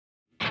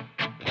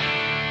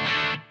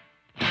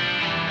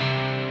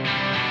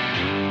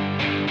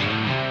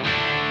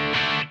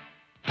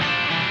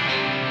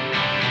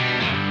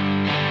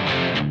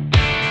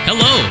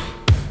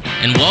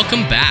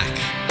Welcome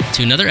back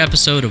to another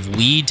episode of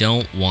We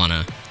Don't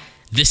Wanna.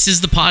 This is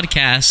the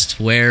podcast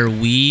where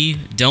we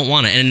don't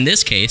wanna, and in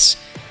this case,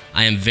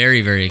 I am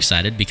very, very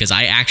excited because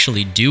I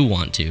actually do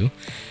want to.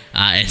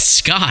 And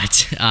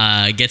Scott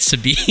gets to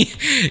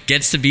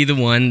be the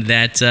one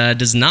that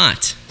does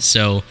not.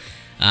 So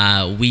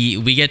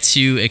we get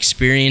to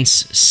experience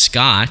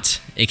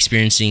Scott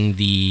experiencing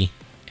the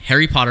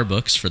Harry Potter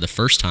books for the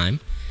first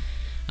time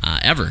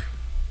ever.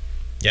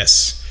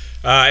 Yes.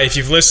 If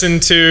you've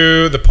listened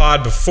to the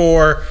pod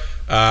before,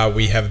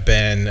 we have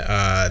been,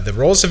 the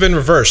roles have been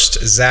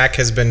reversed. Zach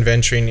has been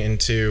venturing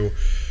into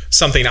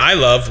something I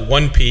love,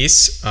 One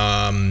Piece.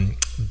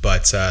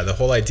 But the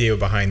whole idea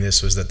behind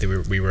this was that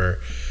we were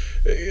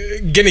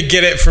going to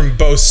get it from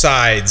both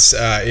sides,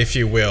 if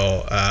you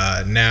will.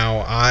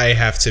 Now I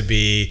have to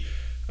be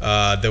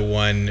the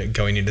one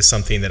going into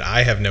something that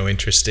I have no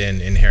interest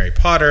in Harry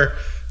Potter.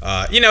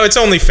 It's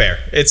only fair.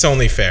 It's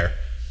only fair.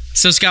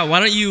 So Scott, why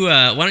don't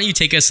you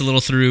take us a little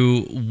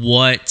through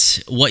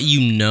what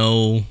you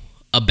know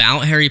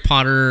about Harry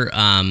Potter?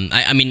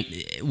 I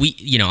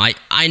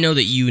know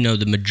that you know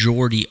the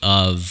majority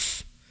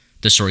of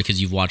the story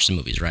because you've watched the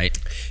movies, right?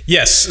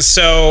 Yes.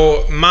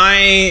 So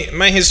my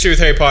history with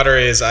Harry Potter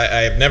is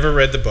I have never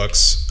read the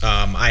books.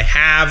 I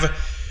have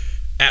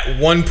at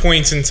one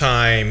point in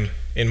time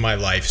in my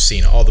life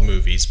seen all the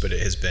movies, but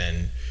it has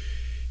been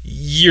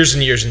years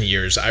and years and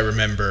years. I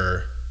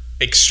remember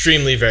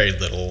extremely very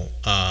little.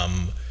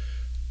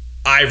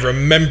 I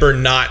remember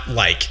not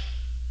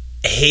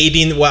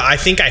hating. Well, I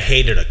think I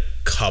hated a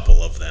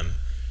couple of them,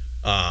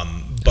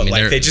 but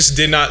they just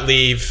did not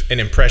leave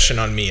an impression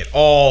on me at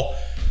all.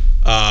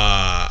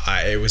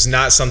 It was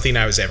not something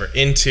I was ever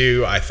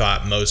into. I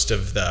thought most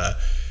of the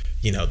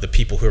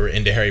people who were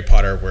into Harry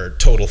Potter were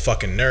total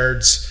fucking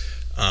nerds,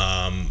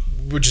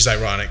 which is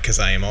ironic because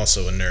I am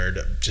also a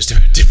nerd, just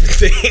about different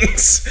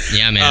things.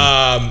 Yeah,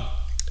 man.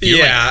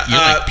 You're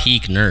like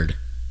peak nerd.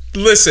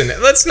 Listen,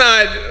 let's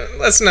not.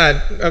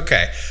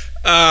 Okay.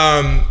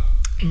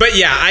 But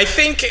yeah, I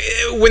think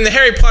when the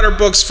Harry Potter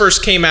books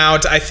first came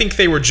out, I think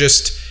they were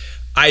just.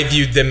 I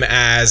viewed them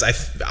as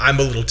I'm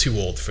a little too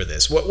old for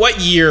this.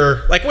 What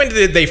year? When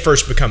did they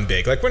first become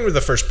big? When did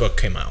the first book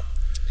came out?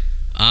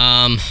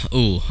 I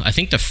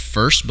think the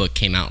first book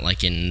came out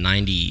in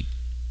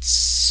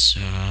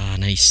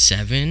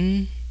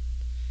 97.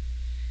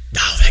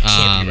 No, that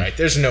can't be right.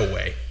 There's no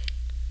way.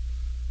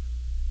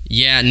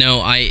 Yeah,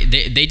 no,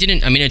 they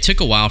didn't. I mean, it took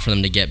a while for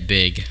them to get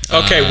big.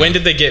 Okay, when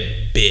did they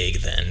get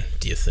big then?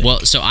 Do you think?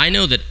 Well, so I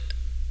know that.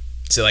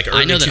 Is it early 2000s?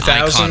 I know that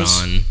I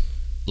caught on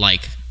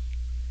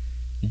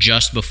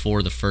just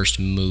before the first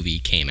movie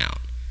came out.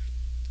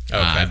 Okay.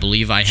 I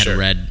believe I had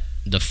read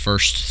the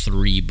first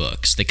 3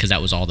 books because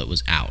that was all that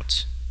was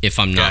out, if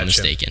I'm not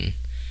mistaken.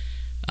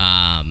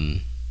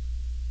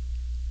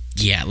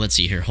 Yeah, let's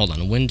see here. Hold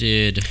on. When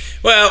did...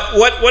 Well,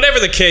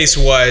 whatever the case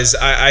was,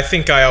 I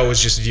think I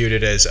always just viewed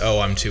it as,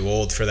 I'm too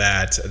old for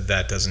that.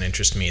 That doesn't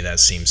interest me. That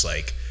seems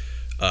like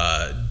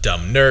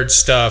dumb nerd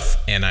stuff.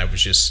 And I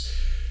was just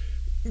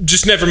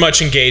never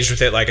much engaged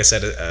with it, like I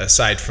said,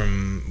 aside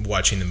from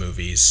watching the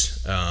movies.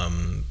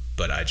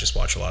 But I just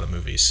watch a lot of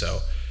movies. So,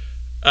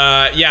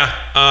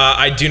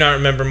 I do not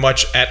remember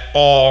much at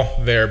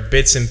all. There are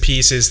bits and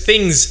pieces.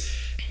 Things...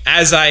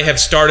 As I have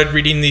started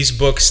reading these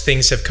books,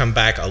 things have come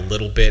back a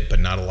little bit, but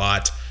not a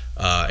lot.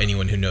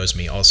 Anyone who knows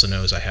me also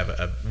knows I have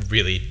a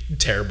really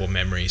terrible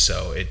memory,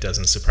 so it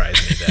doesn't surprise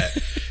me that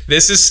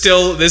this is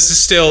still,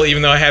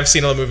 even though I have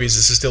seen all the movies,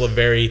 this is still a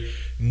very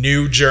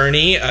new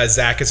journey.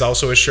 Zach has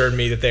also assured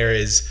me that there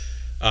is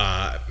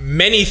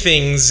many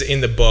things in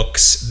the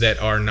books that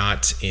are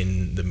not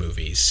in the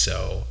movies.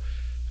 So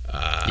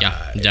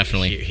yeah,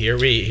 definitely. Here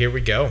we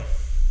go.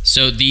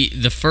 So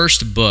the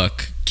first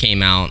book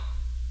came out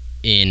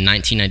in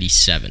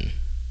 1997.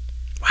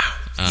 Wow,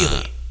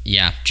 really?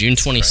 Yeah, June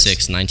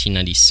 26,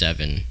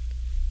 1997.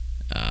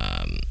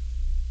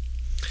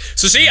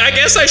 So see, I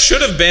guess I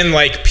should have been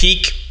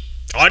peak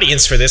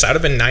audience for this. I'd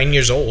have been 9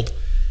 years old.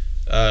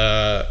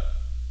 Wow.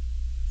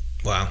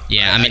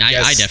 Yeah,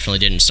 I definitely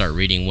didn't start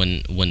reading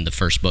when the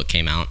first book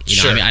came out.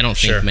 Sure, I don't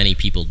think many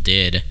people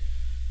did.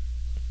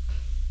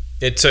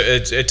 It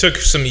took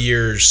some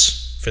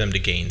years for them to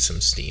gain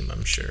some steam,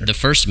 I'm sure. The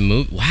first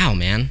movie, wow,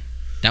 man.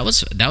 That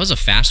was a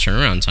fast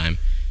turnaround time.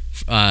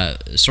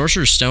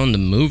 Sorcerer's Stone, the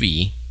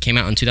movie, came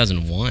out in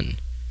 2001.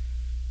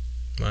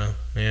 Wow,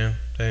 yeah,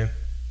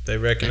 they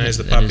recognized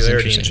the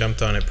popularity and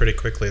jumped on it pretty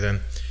quickly then.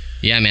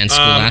 Yeah, man,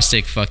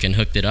 Scholastic fucking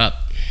hooked it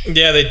up.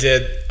 Yeah, they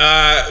did.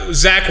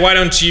 Zach, why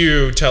don't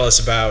you tell us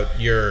about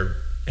your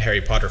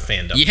Harry Potter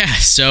fandom? Yeah,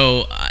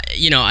 so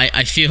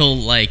I feel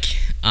like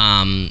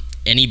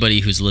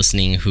anybody who's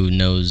listening who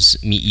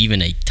knows me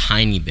even a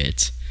tiny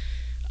bit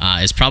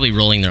is probably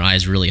rolling their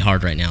eyes really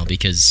hard right now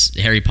because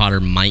Harry Potter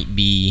might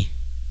be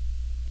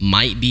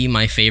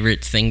my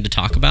favorite thing to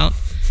talk about.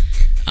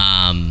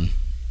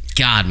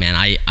 God, man,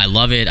 I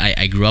love it.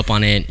 I grew up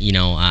on it.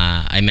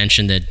 I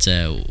mentioned that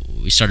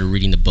we started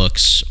reading the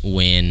books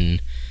when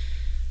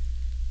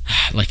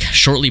like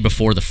shortly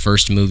before the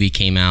first movie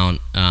came out.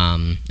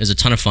 It was a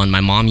ton of fun.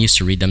 My mom used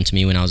to read them to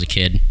me when I was a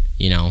kid,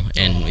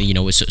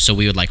 and so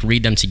we would like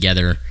read them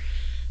together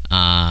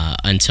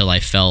until I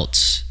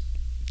felt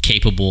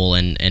capable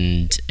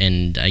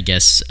and I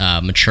guess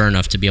mature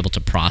enough to be able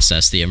to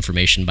process the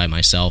information by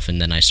myself,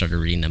 and then I started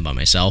reading them by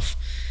myself.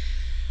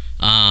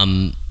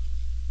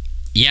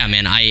 Yeah,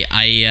 man,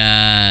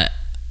 I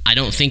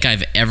don't think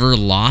I've ever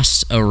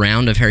lost a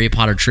round of Harry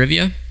Potter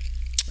trivia.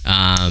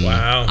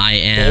 Wow. I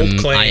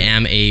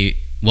am a,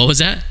 what was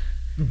that?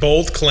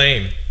 Bold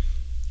claim.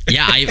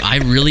 Yeah, I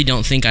really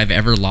don't think I've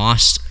ever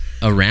lost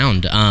a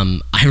round.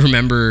 I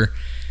remember,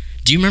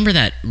 do you remember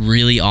that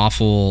really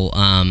awful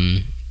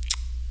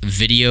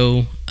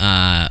video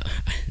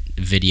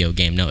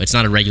game? No, it's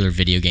not a regular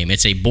video game.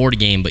 It's a board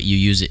game, but you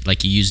use it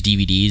like you use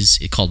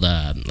DVDs. It's called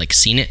like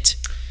Seen It.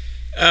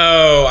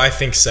 Oh, I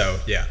think so.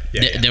 Yeah.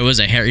 There was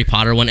a Harry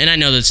Potter one, and I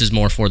know this is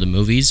more for the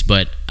movies,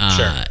 but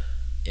sure.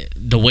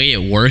 The way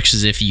it works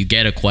is if you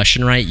get a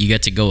question right, you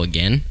get to go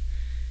again.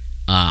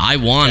 I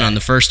won on the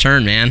first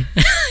turn, man.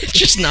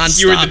 Just nonstop.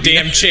 You were the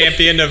damn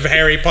champion of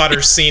Harry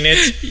Potter Seen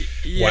It.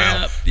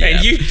 Wow. Yeah.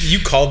 And you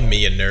called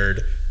me a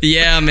nerd.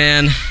 Yeah,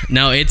 man.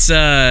 No, it's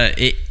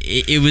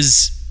it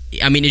was.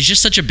 I mean, it's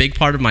just such a big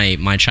part of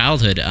my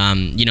childhood.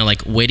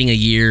 Like waiting a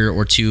year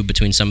or two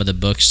between some of the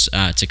books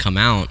to come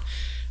out.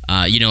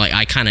 Like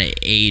I kind of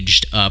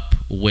aged up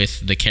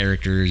with the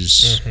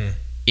characters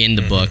in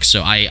the book,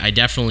 so I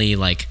definitely,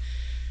 like,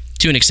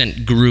 to an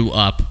extent, grew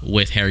up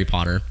with Harry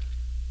Potter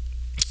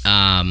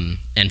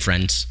and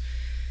friends.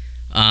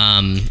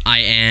 I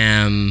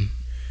am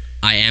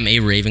a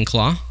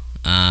Ravenclaw.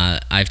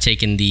 I've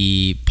taken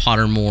the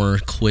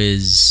Pottermore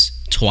quiz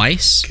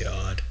twice.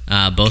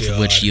 Both of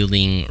which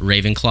yielding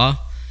Ravenclaw.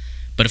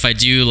 But if I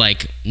do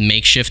like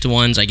makeshift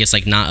ones, I guess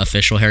like not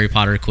official Harry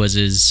Potter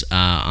quizzes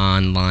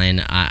online,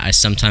 I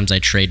sometimes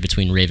trade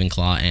between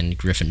Ravenclaw and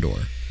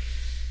Gryffindor.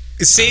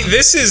 See,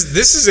 this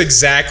is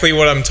exactly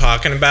what I'm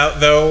talking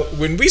about, though.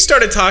 When we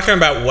started talking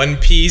about One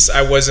Piece,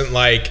 I wasn't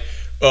like,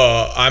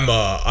 I'm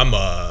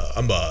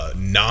a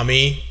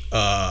Nami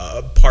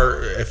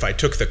part. If I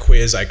took the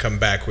quiz, I come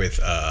back with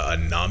a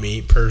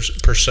Nami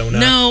persona.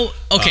 No,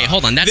 okay,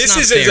 hold on. That's this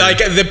not is fair. Like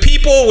the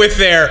people with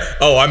their,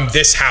 I'm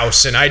this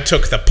house and I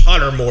took the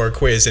Pottermore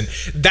quiz, and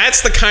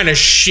that's the kind of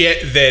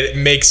shit that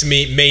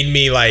made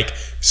me like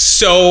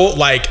so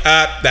like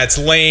that's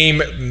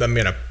lame. I'm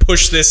gonna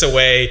push this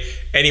away.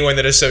 Anyone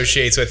that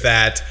associates with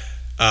that,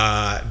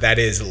 that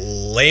is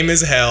lame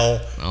as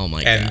hell. Oh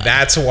my god! And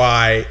that's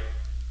why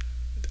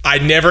I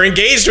never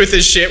engaged with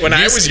this shit when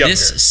I was younger.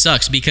 This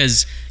sucks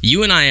because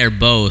you and I are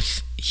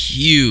both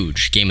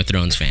huge Game of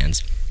Thrones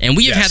fans, and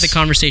we have had the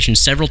conversation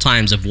several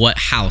times of what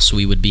house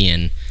we would be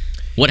in,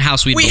 what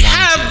house we'd belong to. We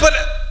have, but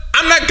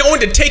I'm not going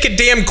to take a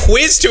damn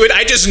quiz to it.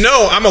 I just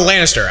know I'm a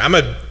Lannister. I'm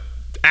a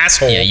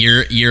asshole. Yeah,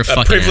 you're a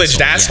fucking privileged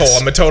asshole.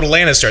 Yes. I'm a total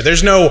Lannister.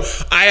 There's no,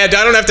 I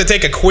don't have to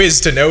take a quiz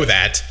to know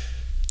that.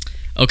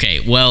 Okay,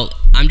 well,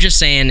 I'm just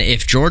saying,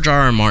 if George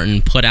R.R.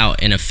 Martin put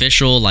out an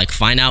official, like,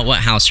 find out what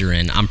house you're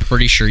in, I'm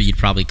pretty sure you'd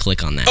probably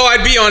click on that. Oh,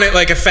 I'd be on it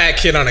like a fat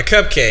kid on a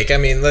cupcake. I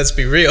mean, let's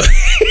be real.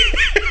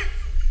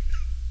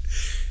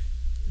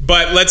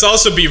 But let's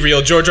also be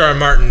real. George R.R.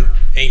 Martin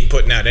ain't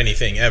putting out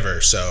anything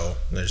ever, so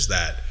there's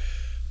that.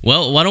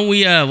 Well, why don't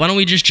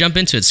we just jump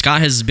into it?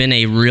 Scott has been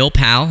a real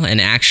pal and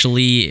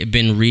actually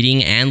been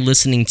reading and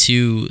listening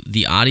to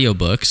the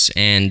audiobooks,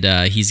 and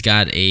he's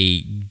got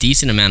a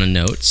decent amount of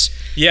notes.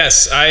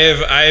 Yes, I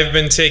have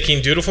been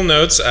taking dutiful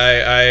notes.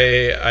 I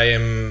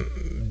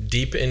am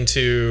deep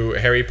into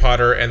Harry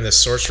Potter and the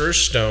Sorcerer's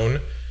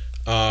Stone,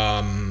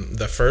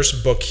 the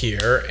first book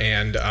here,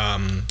 and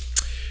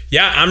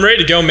yeah, I'm ready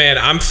to go, man.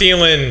 I'm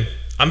feeling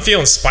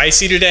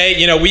spicy today.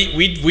 You know,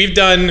 we've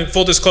done,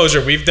 full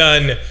disclosure, we've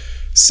done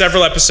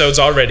several episodes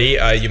already.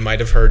 You might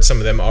have heard some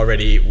of them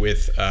already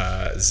with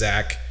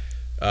Zach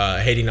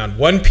hating on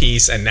One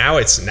Piece, and now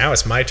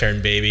it's my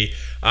turn, baby.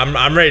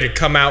 I'm ready to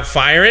come out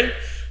firing.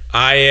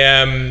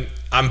 I'm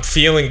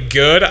feeling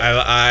good.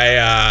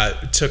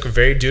 I took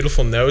very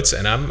dutiful notes,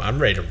 and I'm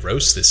ready to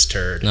roast this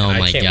turd. Oh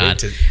my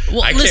god!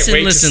 I can't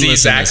wait to see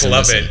Zach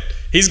love it.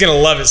 He's gonna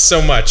love it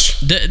so much.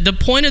 The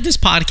point of this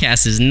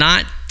podcast is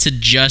not to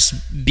just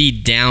be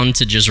down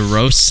to just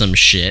roast some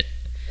shit.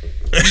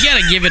 You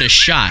gotta give it a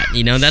shot.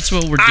 You know, that's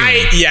what we're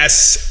doing.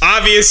 Yes,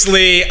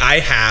 obviously I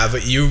have.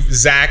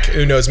 Zach,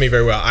 who knows me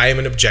very well, I am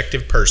an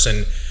objective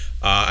person,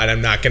 and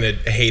I'm not gonna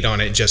hate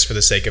on it just for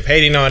the sake of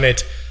hating on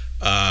it.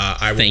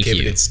 I will give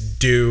it its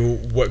due,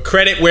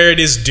 credit where it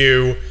is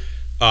due,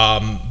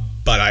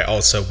 but I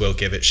also will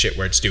give it shit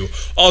where it's due.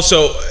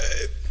 Also,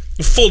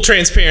 full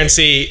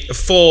transparency,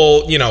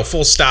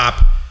 full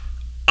stop.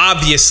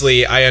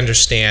 Obviously, I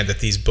understand that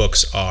these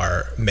books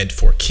are meant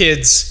for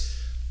kids.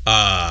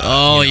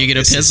 You're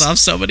gonna piss off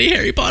so many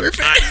Harry Potter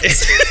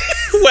fans.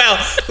 Well,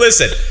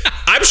 listen,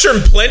 I'm sure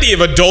plenty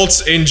of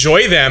adults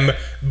enjoy them,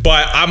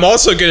 but I'm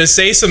also gonna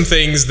say some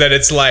things that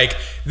it's like,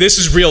 this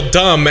is real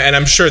dumb, and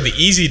I'm sure the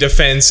easy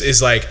defense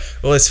is like,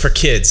 well, it's for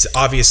kids.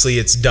 Obviously,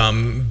 it's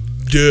dumb.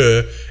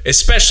 duh.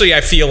 Especially, I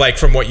feel like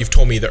from what you've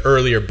told me, the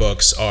earlier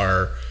books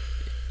are,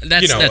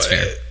 that's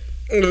fair.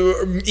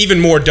 Even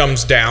more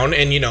dumbed down,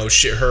 and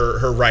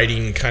her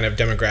writing kind of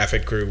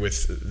demographic grew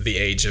with the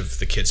age of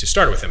the kids who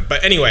started with him.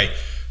 But anyway,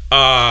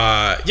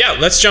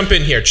 let's jump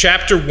in here.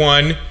 Chapter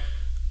 1.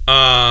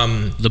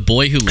 The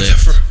Boy Who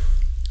Lived.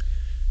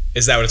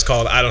 Is that what it's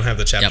called? I don't have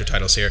the chapter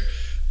titles here.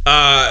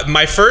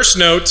 My first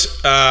note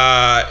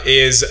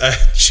is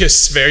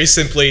just very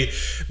simply,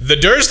 the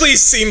Dursleys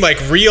seem like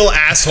real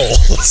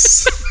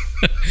assholes.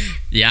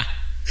 Yeah.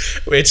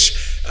 Which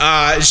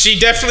she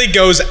definitely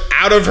goes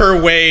out of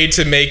her way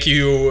to make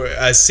you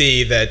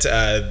see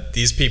that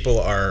these people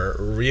are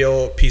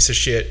real piece of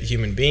shit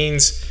human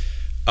beings.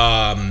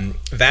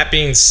 That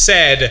being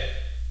said,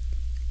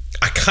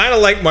 I kind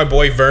of like my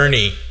boy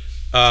Vernie.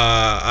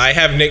 I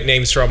have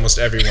nicknames for almost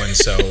everyone,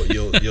 so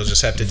you'll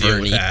just have to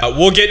deal with that.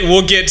 We'll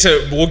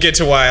get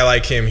to why I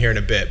like him here in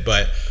a bit,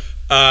 but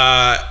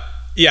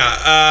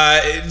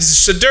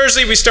so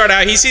Dursley, we start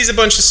out. He sees a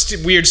bunch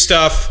of weird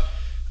stuff,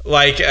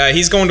 like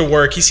he's going to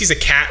work. He sees a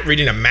cat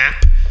reading a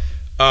map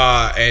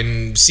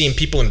and seeing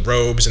people in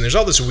robes, and there's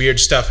all this weird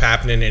stuff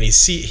happening. And he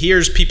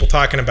hears people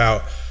talking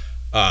about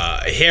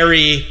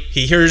Harry.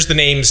 He hears the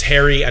names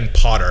Harry and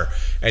Potter,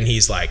 and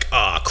he's like,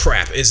 "Oh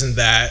crap! Isn't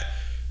that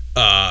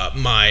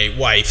my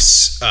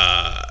wife's?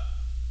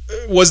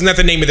 Wasn't that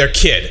the name of their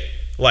kid?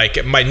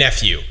 Like my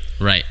nephew,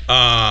 right?"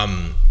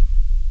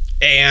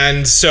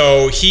 And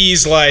so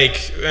he's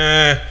like,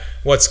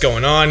 "What's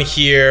going on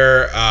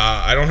here?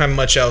 I don't have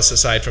much else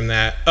aside from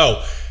that."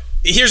 Oh,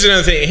 here's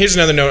another thing. Here's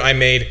another note I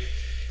made.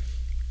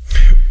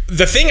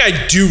 The thing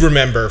I do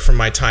remember from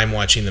my time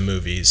watching the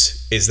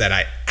movies is that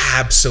I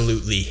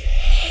absolutely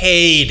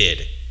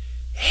hated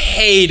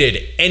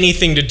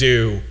anything to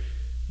do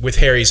with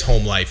Harry's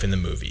home life in the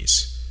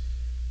movies.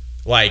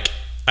 Like,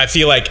 I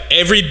feel like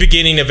every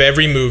beginning of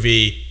every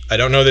movie, I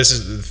don't know this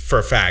is for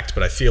a fact,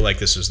 but I feel like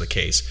this was the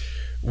case.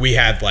 We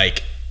had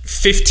like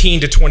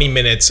 15 to 20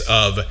 minutes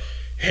of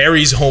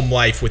Harry's home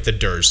life with the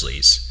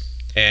Dursleys.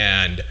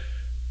 And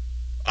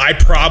I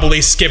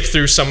probably skipped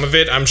through some of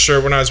it, I'm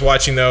sure, when I was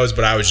watching those,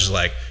 but I was just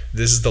like,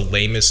 this is the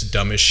lamest,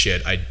 dumbest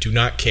shit. I do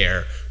not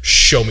care.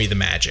 Show me the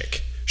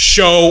magic.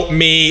 Show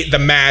me the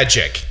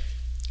magic.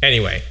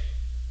 Anyway,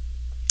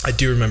 I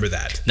do remember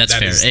that. That's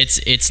fair.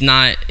 It's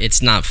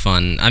not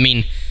fun. I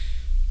mean,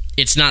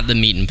 it's not the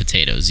meat and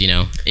potatoes,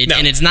 no.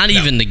 And it's not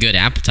even the good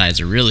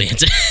appetizer, really.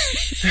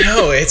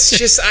 No, it's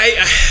just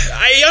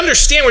I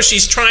understand what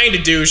she's trying to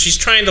do. She's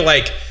trying to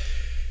like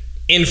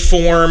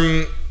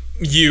inform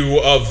you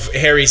of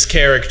Harry's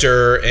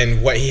character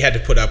and what he had to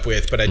put up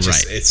with, but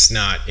it's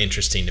not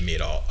interesting to me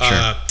at all.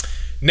 Sure.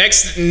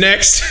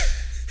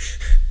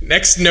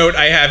 Next note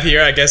I have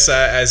here, I guess,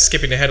 as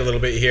skipping ahead a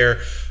little bit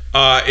here,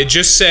 it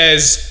just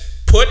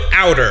says, "Put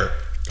outer."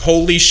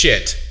 Holy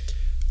shit.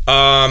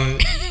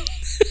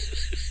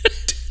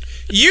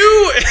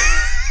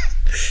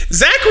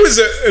 Zach was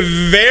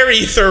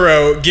very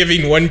thorough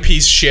giving One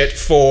Piece shit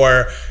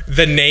for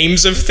the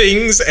names of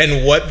things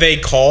and what they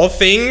call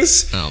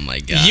things. Oh my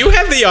god. You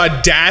have the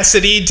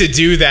audacity to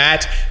do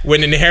that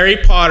when in Harry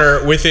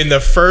Potter, within the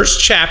first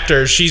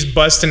chapter, she's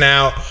busting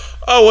out,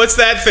 "Oh, what's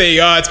that thing?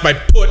 Oh, it's my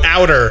put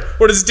outer.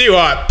 What does it do?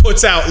 Oh, it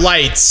puts out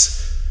lights."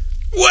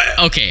 What?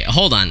 Okay,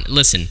 hold on.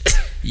 Listen.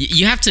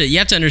 You have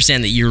to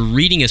understand that you're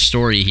reading a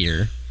story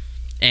here,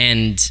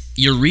 and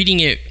you're reading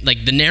it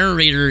like the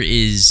narrator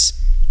is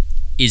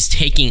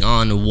taking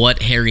on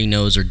what Harry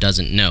knows or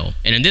doesn't know.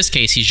 And in this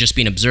case, he's just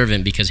being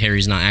observant because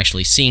Harry's not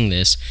actually seeing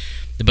this.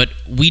 But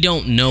we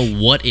don't know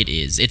what it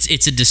is.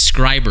 It's a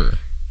describer.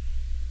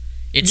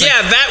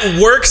 That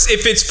works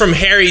if it's from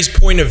Harry's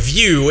point of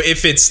view.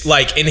 If it's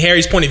like in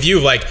Harry's point of view,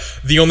 like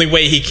the only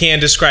way he can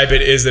describe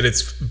it is that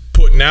it's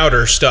putting out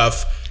or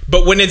stuff.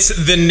 But when it's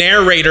the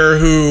narrator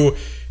who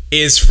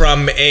is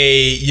from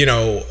a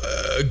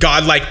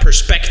godlike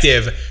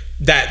perspective,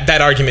 that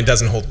argument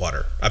doesn't hold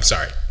water. I'm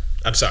sorry.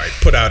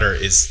 Put outer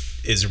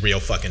is real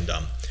fucking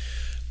dumb.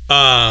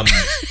 I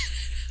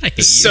hate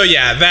you. So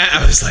yeah, that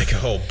I was like,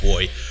 oh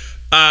boy.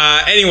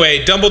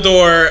 Anyway,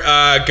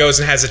 Dumbledore goes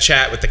and has a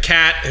chat with the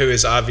cat, who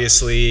is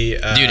obviously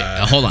dude.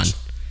 Hold on.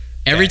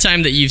 Every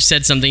time that you've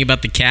said something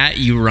about the cat,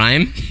 you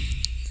rhyme.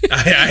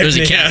 There's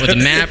a cat with a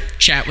map.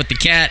 Chat with the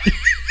cat.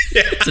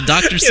 Yeah. It's a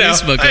Dr.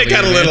 Seuss book. I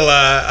got a little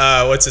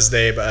what's his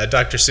name?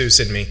 Dr. Seuss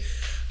in me.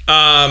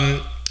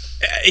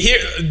 Here,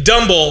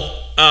 Dumble.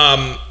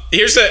 I'm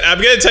going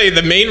to tell you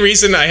the main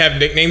reason I have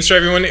nicknames for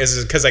everyone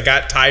is because I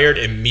got tired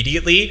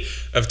immediately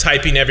of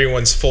typing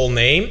everyone's full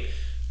name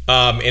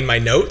in my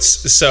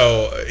notes.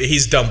 So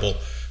he's Dumble.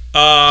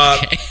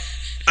 Okay.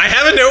 I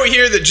have a note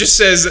here that just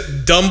says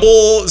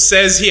Dumble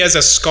says he has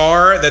a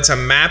scar that's a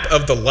map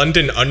of the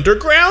London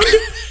Underground.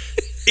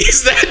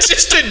 Is that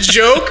just a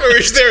joke, or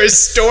is there a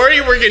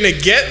story we're going to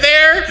get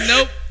there?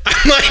 Nope.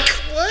 I'm like,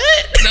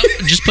 what? Nope.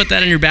 Just put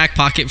that in your back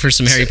pocket for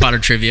some Harry Potter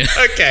trivia.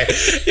 Okay.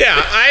 Yeah,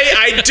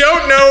 I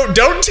don't know.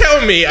 Don't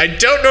tell me. I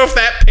don't know if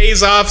that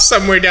pays off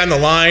somewhere down the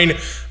line.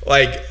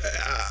 Like,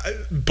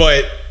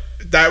 but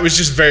that was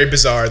just very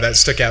bizarre. That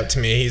stuck out to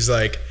me. He's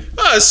like,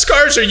 oh,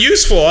 scars are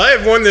useful. I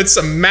have one that's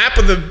a map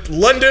of the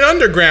London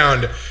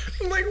Underground.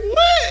 I'm like,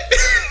 what?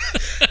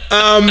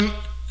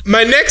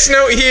 My next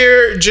note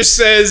here just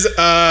says,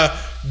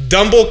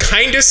 Dumble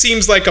kind of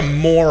seems like a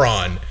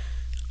moron.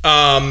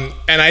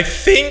 And I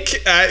think,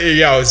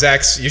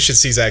 Zach's, you should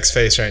see Zach's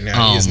face right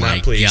now. He is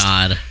not pleased. Oh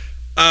my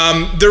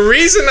God. The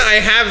reason I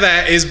have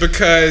that is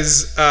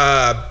because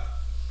Hagrid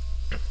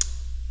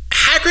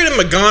and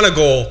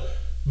McGonagall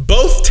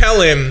both tell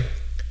him,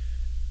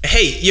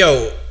 hey,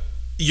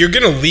 you're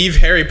going to leave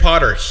Harry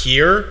Potter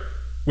here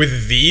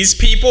with these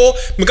people?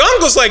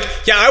 McGonagall's like,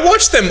 yeah, I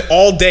watched them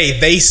all day.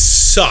 They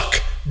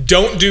suck.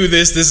 Don't do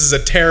this. This is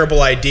a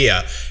terrible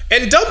idea.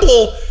 And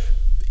Dumble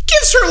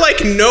gives her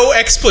like no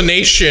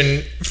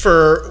explanation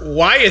for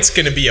why it's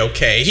gonna be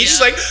okay. He's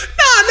just like,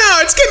 no,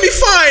 it's gonna be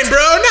fine, bro.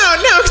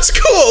 No, it's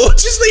cool.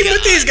 Just leave it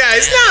with these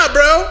guys. Nah,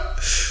 bro.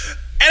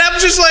 And I'm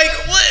just like,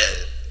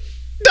 what?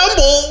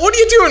 Dumble, what are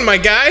you doing, my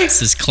guy?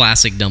 This is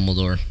classic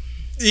Dumbledore.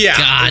 Yeah.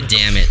 God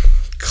damn it.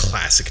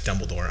 Classic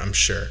Dumbledore, I'm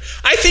sure.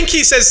 I think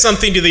he says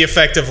something to the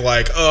effect of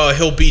like, oh,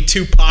 he'll be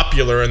too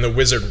popular in the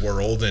wizard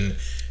world and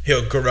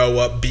he'll grow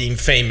up being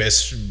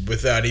famous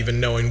without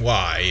even knowing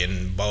why,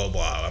 and blah, blah,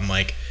 blah. I'm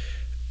like,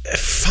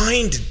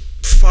 find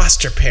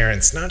foster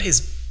parents, not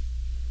his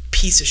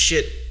piece of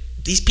shit.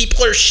 These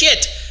people are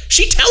shit.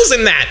 She tells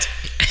him that.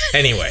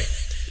 Anyway.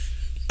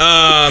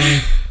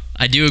 I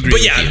do agree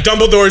with you. But yeah,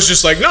 Dumbledore's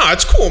just like, nah,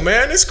 it's cool,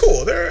 man. It's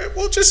cool.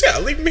 We'll just,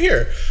 leave him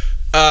here.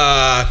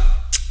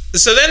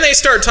 So then they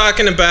start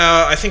talking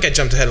about, I think I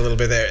jumped ahead a little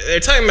bit there. They're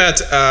talking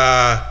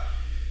about,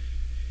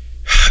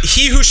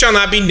 he who shall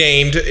not be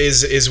named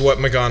is what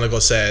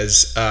McGonagall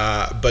says.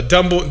 But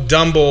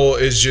Dumble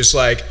is just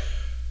like,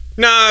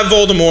 nah,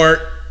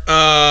 Voldemort.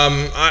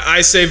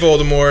 I say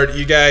Voldemort.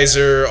 You guys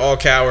are all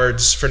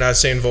cowards for not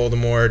saying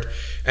Voldemort.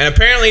 And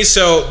apparently,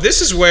 so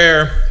this is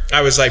where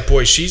I was like,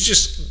 boy,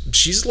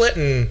 she's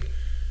letting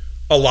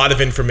a lot of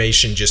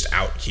information just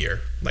out here.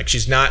 Like,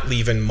 she's not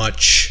leaving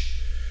much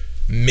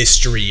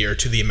mystery or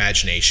to the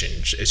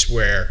imagination. It's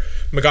where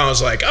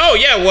McGonagall's like, oh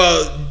yeah,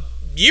 well,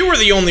 you were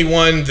the only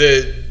one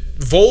that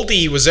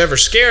Voldy was ever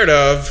scared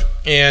of,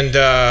 and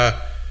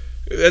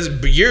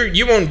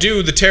you won't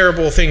do the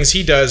terrible things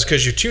he does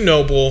because you're too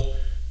noble,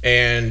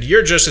 and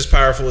you're just as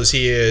powerful as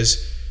he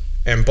is,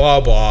 and blah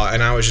blah.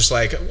 And I was just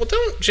like, well,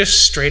 don't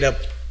just straight up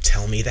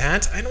tell me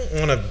that. I don't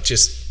want to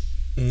just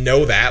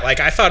know that. Like,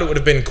 I thought it would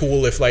have been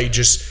cool if like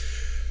just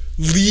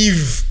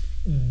leave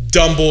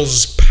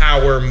Dumble's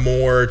power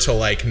more to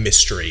like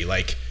mystery.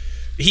 Like,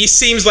 he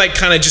seems like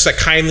kind of just a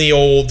kindly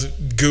old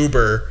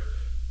goober.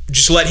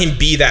 Just let him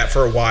be that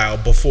for a while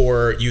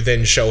before you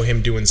then show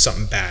him doing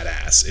something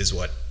badass is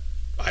what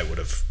I would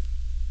have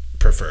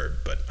preferred,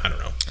 but I don't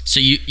know. So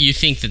you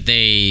think that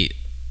they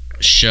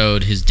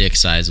showed his dick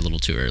size a little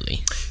too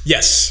early?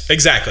 Yes,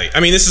 exactly. I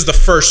mean, this is the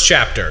first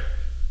chapter,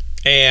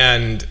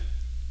 and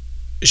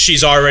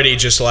she's already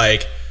just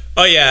like,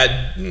 oh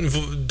yeah,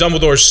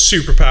 Dumbledore's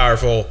super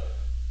powerful.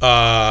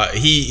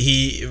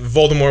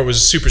 Voldemort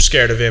was super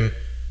scared of him.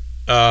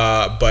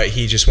 But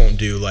he just won't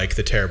do like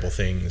the terrible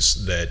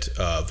things that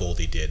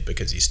Voldy did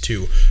because he's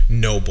too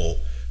noble.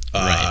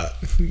 Right.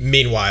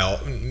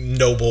 Meanwhile,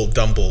 noble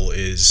Dumble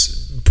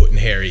is putting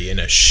Harry in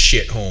a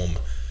shit home.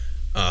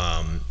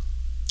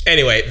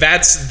 Anyway,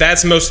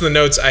 that's most of the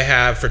notes I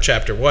have for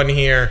chapter 1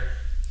 here.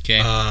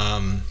 Okay.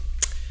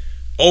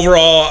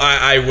 Overall,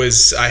 I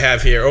was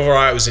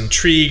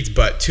intrigued,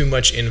 but too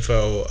much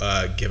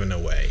info given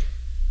away.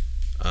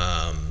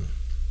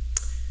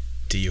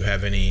 Do you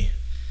have any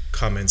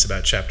comments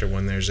about chapter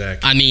 1 there, Zach?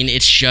 I mean,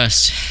 it's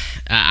just,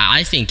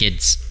 I think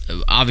it's,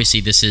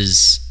 obviously this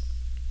is,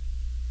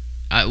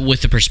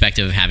 with the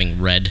perspective of having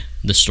read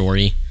the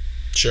story.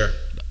 Sure.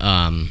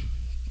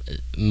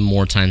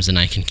 More times than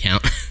I can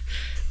count.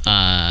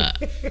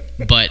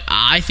 But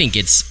I think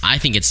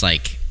it's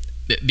like,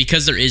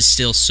 because there is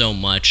still so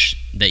much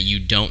that you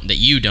don't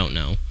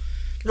know.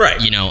 Right.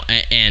 You know,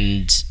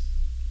 and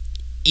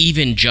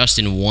even just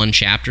in one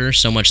chapter,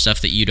 so much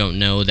stuff that you don't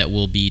know that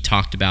will be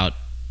talked about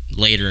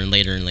later and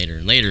later and later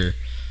and later.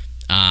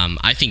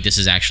 I think this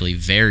is actually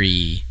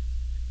very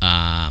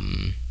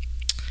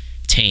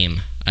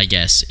tame, I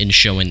guess, in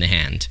showing the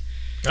hand.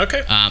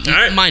 Okay. All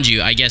right. Mind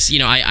you, I guess, you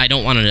know, I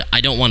don't want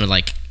to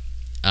like,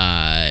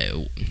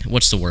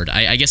 what's the word?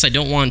 I guess I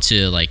don't want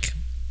to like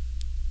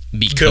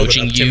be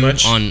coaching you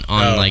on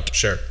like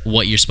sure.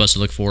 what you're supposed to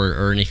look for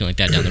or anything like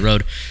that down the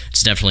road.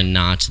 It's definitely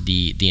not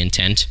the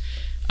intent.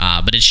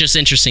 But it's just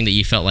interesting that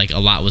you felt like a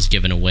lot was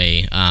given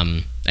away.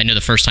 I know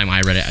the first time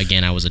I read it,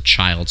 again, I was a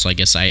child, so I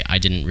guess I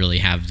didn't really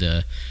have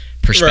the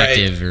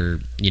perspective right. or,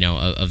 you know,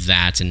 of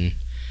that.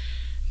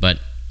 But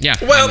yeah.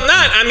 Well,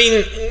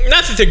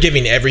 not that they're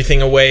giving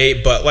everything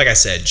away, but like I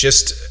said,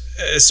 just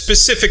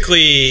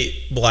specifically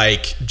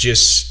like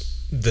just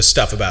the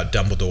stuff about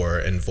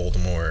Dumbledore and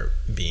Voldemort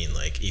being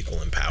like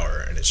equal in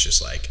power, and it's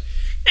just like,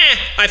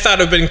 I thought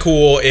it would have been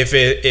cool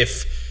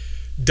if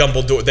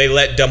Dumbledore, they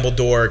let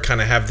Dumbledore kind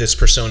of have this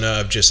persona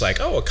of just like,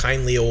 oh, a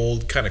kindly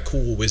old kind of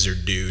cool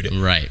wizard dude.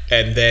 Right.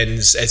 And then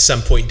at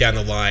some point down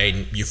the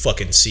line, you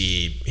fucking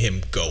see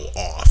him go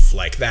off.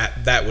 Like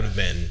that would have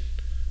been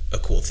a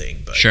cool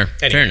thing. But sure.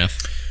 anyway. Fair enough.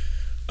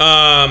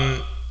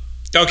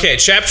 Okay,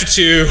 chapter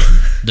 2.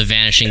 The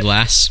Vanishing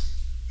Glass.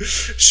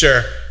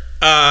 Sure.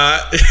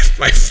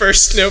 My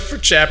first note for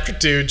chapter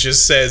 2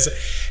 just says,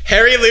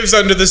 Harry lives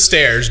under the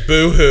stairs.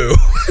 Boo-hoo.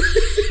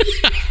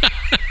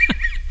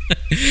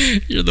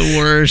 You're the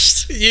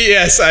worst.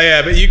 Yes, I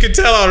am. You can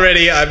tell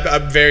already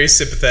I'm very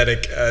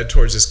sympathetic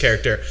towards this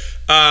character.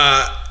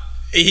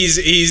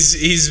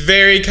 He's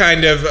very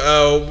kind of...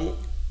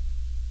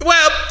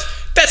 well,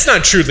 that's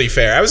not truly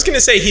fair. I was going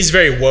to say he's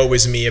very woe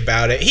is me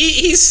about it.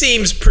 He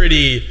seems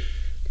pretty...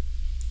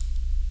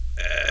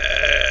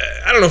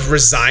 I don't know if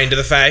resigned to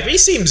the fact. He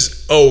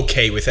seems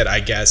okay with it, I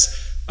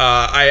guess.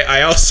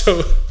 I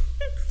also...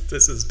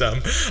 This is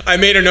dumb. I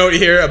made a note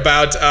here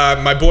about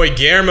my boy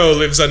Guillermo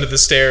lives under the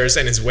stairs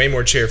and is way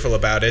more cheerful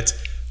about it.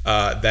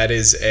 That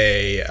is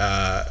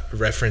a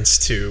reference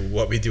to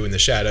What We Do in the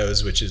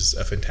Shadows, which is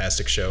a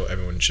fantastic show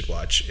everyone should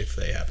watch if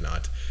they have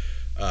not.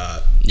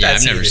 Yeah,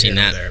 I've never seen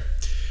that. There.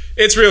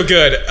 It's real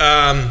good.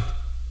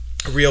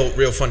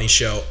 Real funny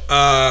show.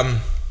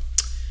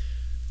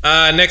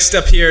 Next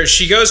up here,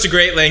 she goes to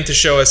great length to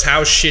show us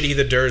how shitty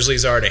the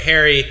Dursleys are to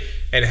Harry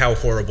and how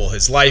horrible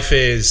his life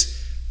is.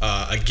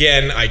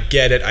 Again, I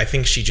get it. I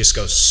think she just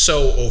goes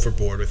so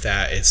overboard with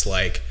that. It's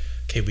like,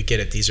 okay, we get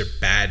it. These are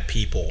bad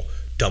people.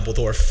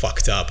 Dumbledore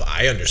fucked up.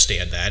 I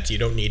understand that. You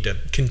don't need to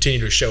continue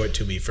to show it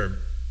to me for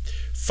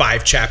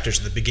 5 chapters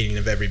at the beginning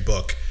of every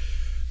book.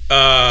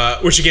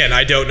 Which, again,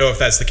 I don't know if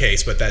that's the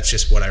case, but that's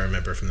just what I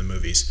remember from the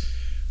movies.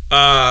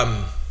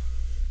 And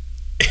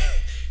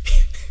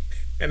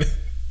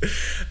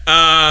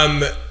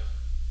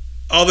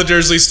all the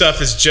Dursley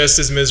stuff is just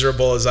as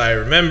miserable as I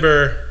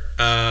remember.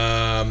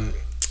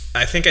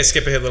 I think I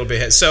skip ahead a little bit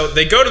ahead. So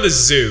they go to the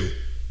zoo.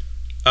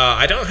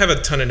 I don't have a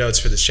ton of notes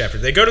for this chapter.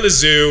 They go to the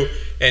zoo,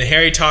 and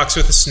Harry talks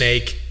with a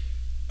snake,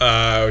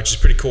 which is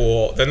pretty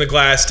cool. Then the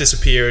glass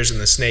disappears,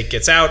 and the snake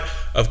gets out.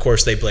 Of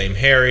course, they blame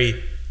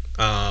Harry.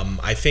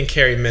 I think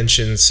Harry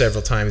mentioned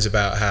several times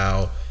about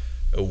how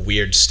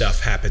weird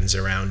stuff happens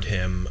around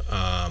him.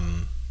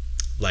 And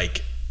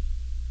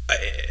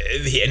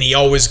he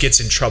always gets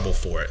in trouble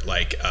for it.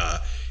 Like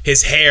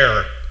his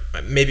hair,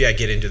 maybe I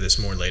get into this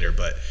more later,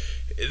 but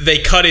they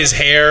cut his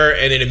hair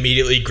and it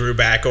immediately grew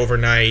back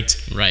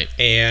overnight. Right.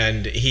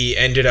 And he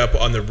ended up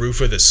on the roof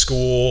of the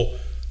school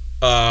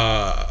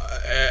while,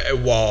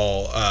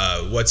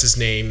 what's his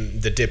name,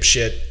 the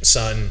dipshit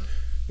son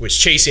was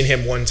chasing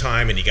him one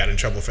time and he got in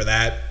trouble for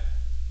that.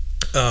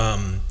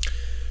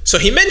 So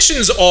he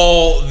mentions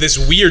all this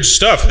weird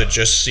stuff that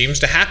just seems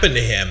to happen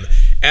to him.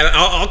 And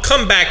I'll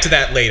come back to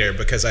that later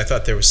because I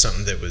thought there was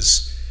something that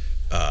was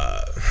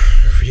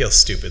real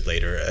stupid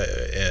later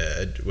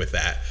with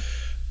that.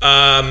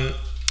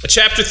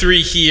 Chapter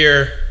 3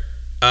 here.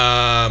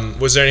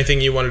 Was there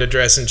anything you wanted to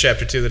address in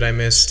chapter 2 that I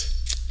missed?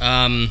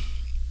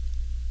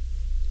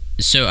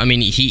 So I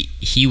mean, he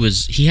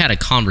had a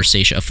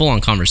conversation, a full-on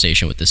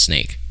conversation with the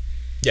snake.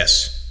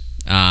 Yes.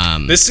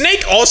 The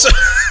snake also.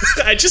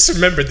 I just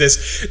remembered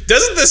this.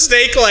 Doesn't the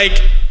snake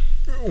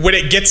when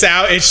it gets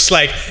out, it's just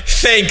like,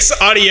 thanks,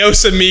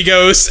 adios,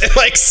 amigos, and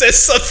says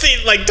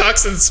something,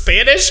 talks in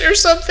Spanish or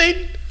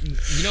something?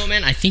 You know,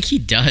 man, I think he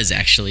does,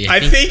 actually. I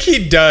think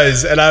he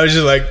does, and I was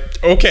just like,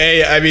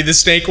 okay. I mean, the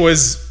snake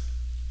was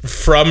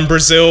from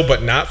Brazil,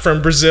 but not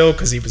from Brazil,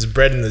 because he was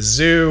bred in the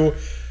zoo.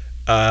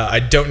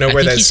 I don't know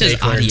where that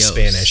snake learned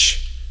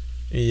Spanish.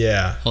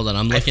 Yeah. Hold on,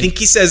 I'm looking. I think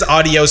he says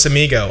adios,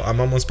 amigo. I'm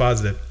almost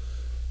positive.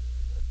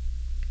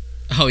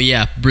 Oh,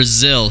 yeah,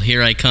 Brazil,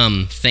 here I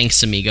come.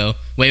 Thanks, amigo.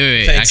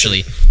 Wait. Thanks.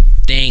 Actually,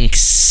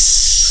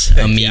 thanks,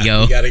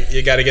 amigo. Yeah,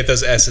 you gotta get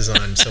those S's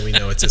on so we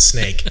know it's a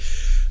snake.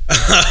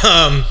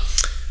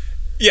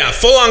 Yeah,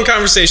 full-on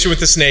conversation with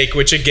the snake,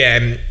 which,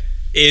 again,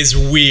 is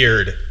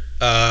weird.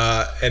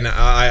 And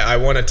I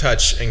want to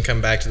touch and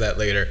come back to that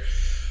later.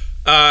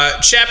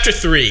 Chapter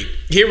 3.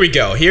 Here we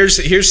go.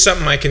 Here's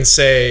something I can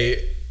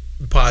say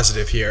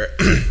positive here.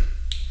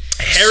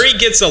 Harry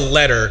gets a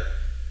letter.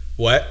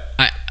 What?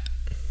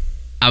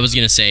 I was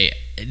gonna say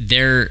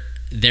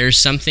there's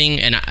something,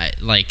 and I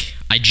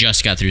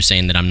just got through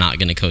saying that I'm not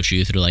gonna coach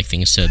you through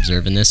things to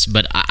observe in this,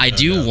 but I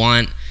do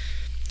want,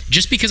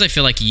 just because I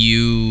feel like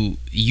you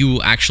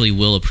actually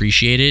will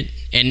appreciate it,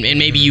 and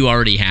maybe you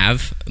already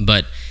have,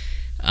 but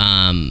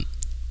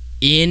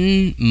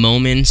in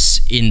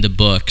moments in the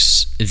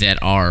books that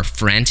are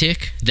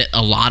frantic, that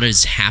a lot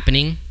is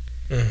happening,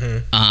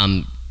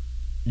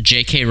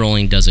 J.K.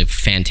 Rowling does a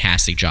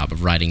fantastic job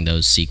of writing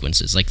those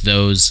sequences,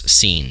 those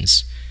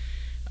scenes.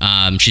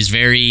 She's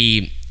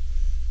very,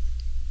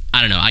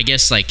 I don't know, I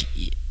guess I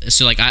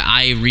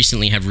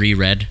recently have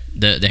reread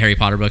the Harry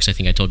Potter books. I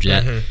think I told you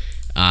that.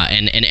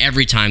 And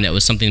every time that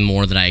was something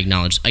more that I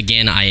acknowledged.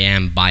 Again, I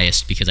am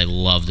biased because I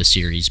love the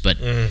series, but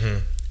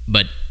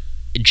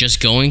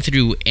just going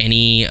through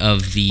any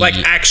of the like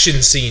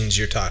action scenes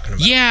you're talking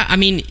about. Yeah, I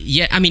mean,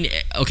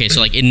 okay,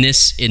 so like in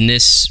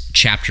this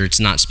chapter, it's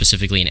not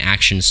specifically an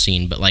action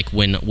scene, but like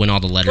when all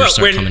the letters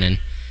start coming in,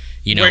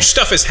 you know, where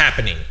stuff is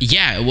happening.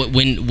 Yeah,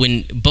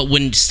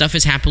 when stuff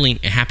is happening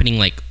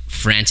like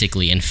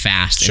frantically and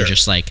fast, and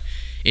just like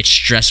it's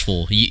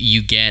stressful.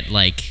 You get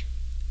like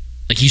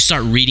you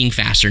start reading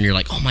faster, and you're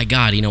like, oh my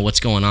god, you know what's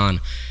going on,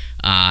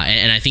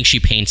 and I think she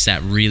paints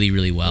that really,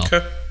 really well.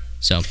 Okay.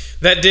 So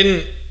that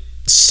didn't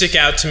stick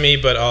out to me,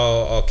 but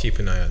I'll keep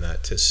an eye on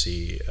that to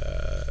see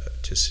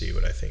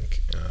what I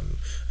think.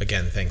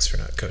 Again, thanks for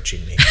not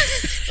coaching me.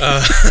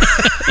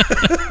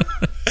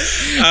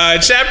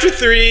 Chapter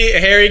 3,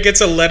 Harry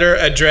gets a letter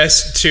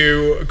addressed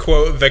to,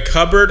 quote, the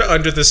cupboard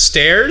under the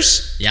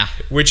stairs. Yeah.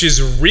 Which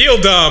is real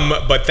dumb,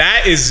 but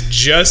that is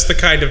just the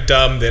kind of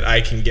dumb that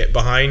I can get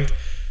behind.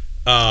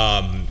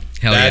 Hell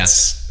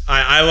that's, yeah.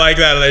 I like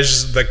that. It's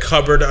just the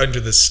cupboard under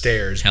the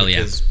stairs. Hell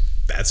yeah.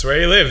 That's where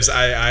he lives.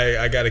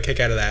 I got a kick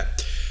out of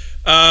that.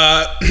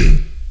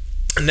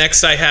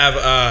 Next I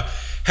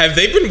have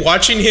they been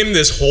watching him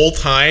this whole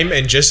time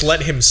and just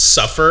let him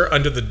suffer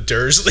under the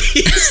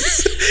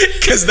Dursleys?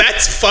 Because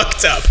that's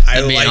fucked up.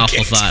 That'd be an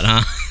awful thought,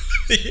 huh?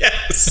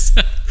 Yes.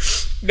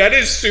 That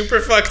is super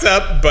fucked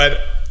up, but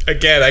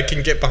again, I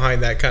can get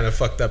behind that kind of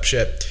fucked up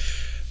shit.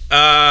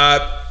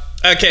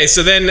 Okay,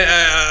 so then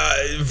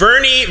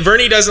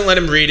Vernie doesn't let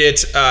him read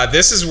it.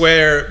 This is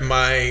where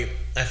I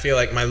feel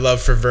like my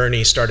love for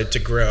Vernie started to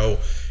grow.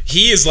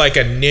 He is like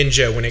a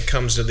ninja when it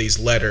comes to these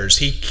letters.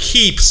 He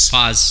keeps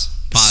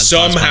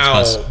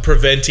somehow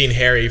preventing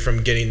Harry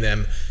from getting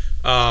them.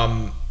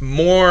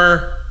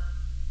 More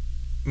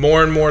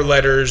and more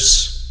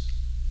letters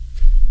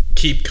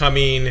keep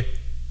coming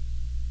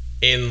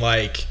in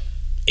like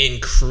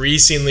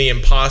increasingly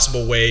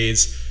impossible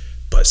ways,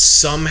 but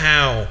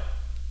somehow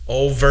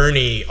old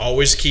Vernie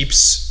always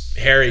keeps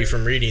Harry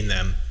from reading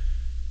them.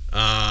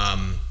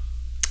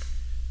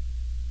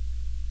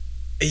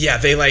 Yeah,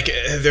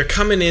 they're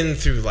coming in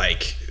through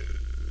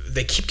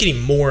they keep getting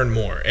more and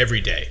more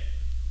every day.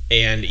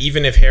 And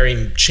even if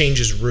Harry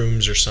changes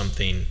rooms or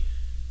something,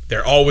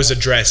 they're always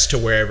addressed to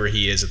wherever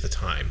he is at the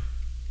time.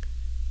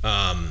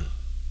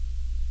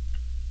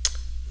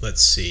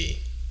 Let's see.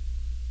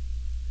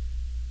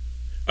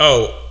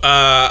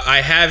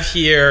 I have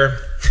here...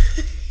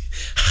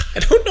 I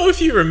don't know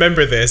if you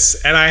remember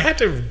this, and I had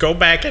to go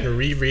back and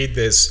reread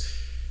this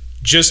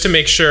just to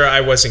make sure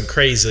I wasn't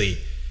crazy.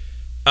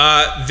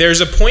 There's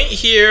a point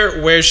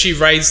here where she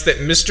writes that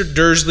Mr.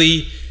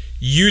 Dursley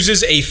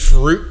uses a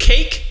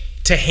fruitcake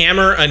to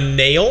hammer a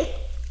nail.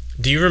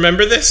 Do you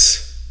remember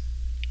this?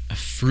 A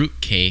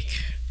fruitcake?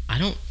 I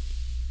don't...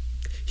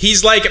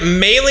 He's like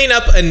mailing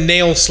up a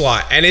nail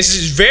slot, and it's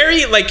just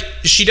very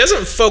she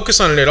doesn't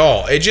focus on it at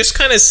all. It just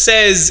kind of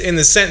says in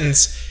the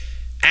sentence,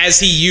 as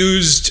he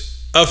used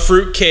a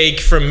fruitcake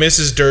from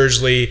Mrs.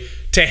 Dursley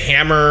to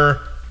hammer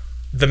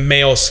the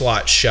mail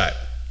slot shut.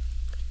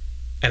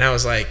 And I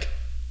was like,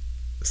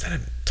 is that a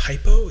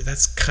typo?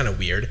 That's kind of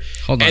weird.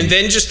 Hold on. And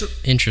then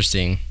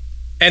interesting.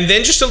 And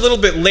then just a little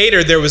bit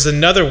later, there was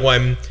another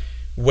one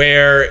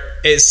where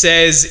it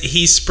says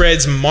he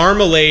spreads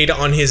marmalade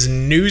on his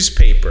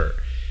newspaper.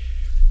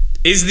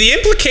 Is the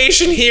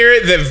implication here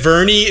that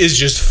Vernie is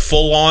just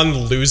full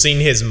on losing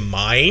his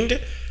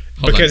mind?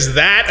 Because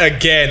that,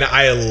 again,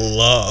 I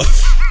love.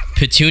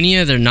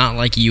 Petunia, they're not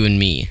like you and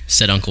me,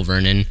 said Uncle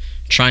Vernon,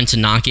 trying to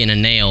knock in a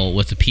nail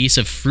with a piece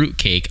of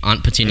fruitcake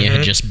Aunt Petunia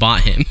had just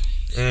bought him.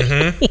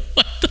 Mm-hmm.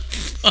 What the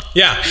fuck?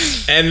 Yeah,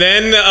 and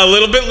then a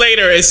little bit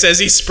later, it says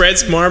he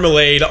spreads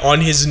marmalade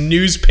on his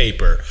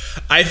newspaper.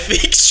 I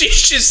think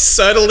she's just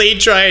subtly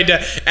trying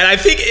to, and I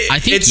think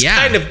it's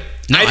kind of.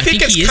 No, I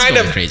think it's kind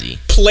of crazy.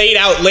 Played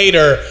out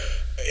later.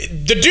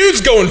 The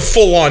dude's going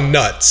full on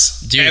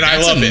nuts. Dude, and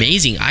that's I love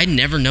amazing. I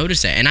never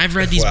noticed that. And I've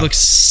read these books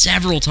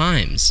several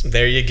times.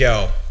 There you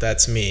go.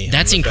 That's me.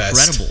 That's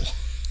incredible.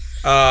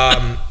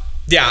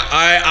 Yeah,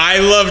 I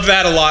loved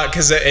that a lot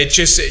because it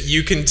just,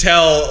 you can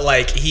tell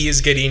he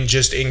is getting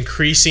just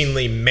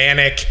increasingly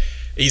manic.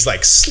 He's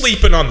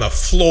sleeping on the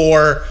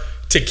floor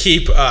to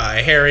keep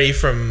Harry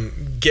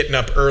from getting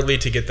up early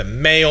to get the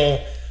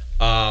mail.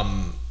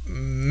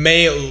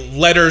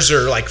 Letters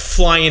are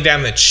flying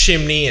down the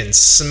chimney and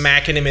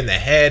smacking him in the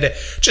head.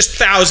 Just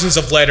thousands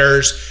of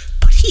letters,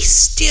 but he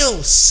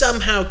still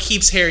somehow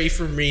keeps Harry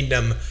from reading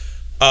them.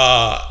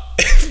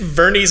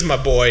 Vernie's my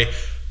boy.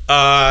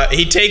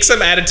 He takes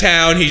them out of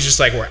town. He's just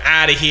we're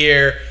out of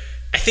here.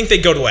 I think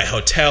they go to a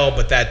hotel,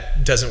 but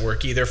that doesn't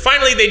work either.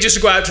 Finally, they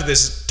just go out to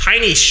this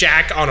tiny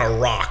shack on a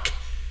rock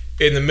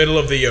in the middle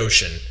of the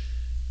ocean,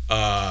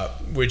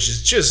 which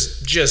is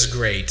just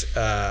great.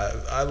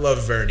 I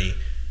love Vernie.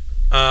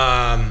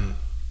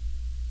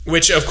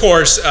 Which, of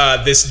course,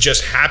 this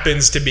just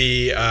happens to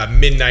be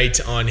midnight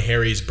on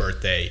Harry's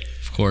birthday.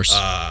 Of course.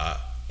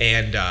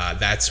 And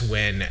that's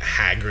when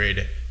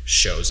Hagrid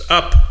shows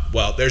up.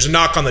 Well, there's a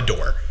knock on the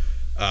door.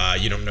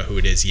 You don't know who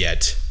it is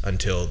yet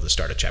until the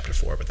start of chapter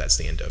 4, but that's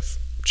the end of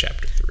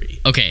chapter 3.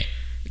 Okay.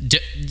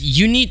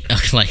 You need,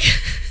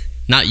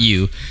 not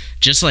you,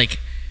 just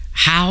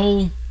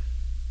how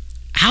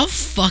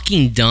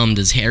fucking dumb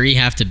does Harry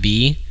have to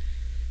be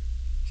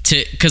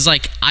because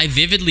like I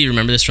vividly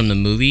remember this from the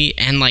movie,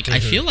 and like I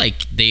feel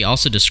like they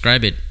also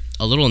describe it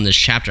a little in this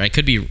chapter. I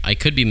could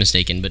be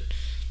mistaken, but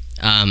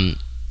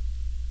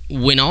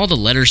when all the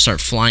letters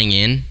start flying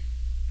in,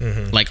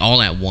 like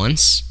all at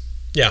once,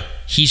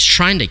 he's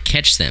trying to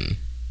catch them,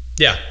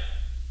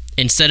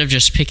 instead of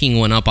just picking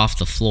one up off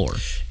the floor.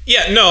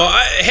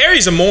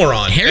 Harry's a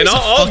moron. Harry's a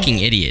fucking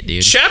idiot,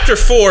 dude. Chapter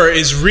 4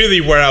 is really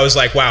where I was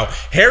like, wow,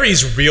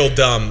 Harry's real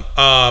dumb.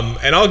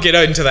 And I'll get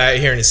into that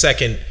here in a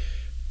second.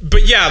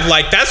 But yeah,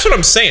 like, that's what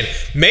I'm saying.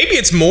 Maybe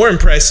it's more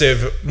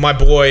impressive, my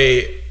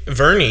boy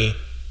Vernie.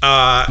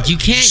 You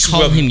can't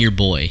call him your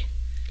boy.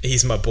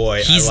 He's my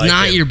boy. He's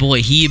not your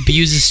boy. He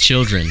abuses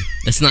children.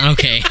 That's not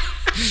okay.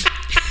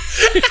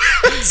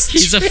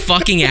 He's a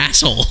fucking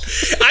asshole.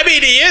 I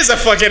mean, he is a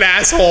fucking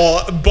asshole,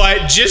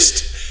 but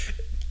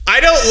I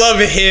don't love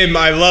him.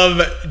 I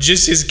love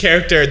just his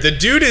character. The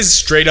dude is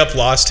straight up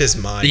lost his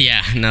mind.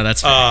 Yeah, no,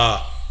 that's fair.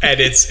 And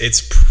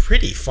it's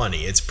pretty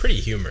funny. It's pretty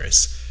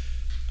humorous.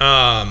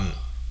 But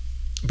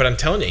I'm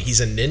telling you, he's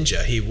a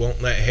ninja. He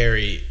won't let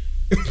Harry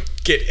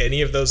get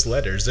any of those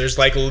letters. There's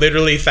like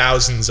literally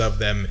thousands of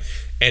them,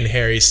 and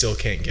Harry still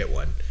can't get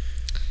one.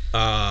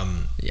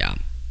 Yeah.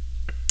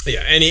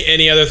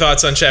 Any other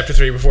thoughts on chapter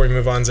 3 before we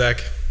move on,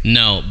 Zach?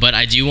 No, but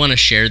I do want to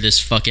share this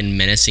fucking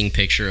menacing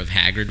picture of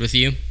Hagrid with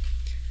you.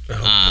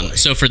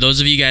 So for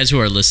those of you guys who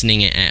are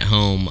listening at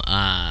home,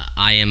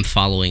 I am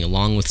following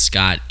along with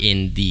Scott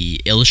in the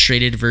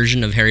illustrated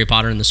version of Harry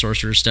Potter and the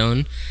Sorcerer's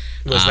Stone.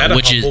 Was that a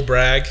humble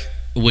brag?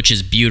 Which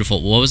is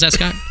beautiful. What was that,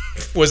 Scott?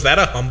 Was that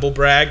a humble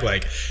brag?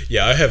 Like,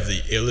 yeah, I have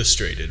the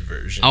illustrated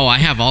version. Oh, I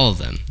have all of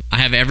them. I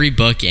have every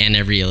book and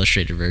every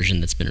illustrated version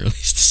that's been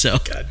released. So,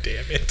 God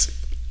damn it.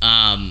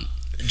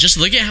 Just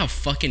look at how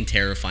fucking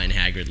terrifying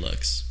Hagrid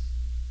looks.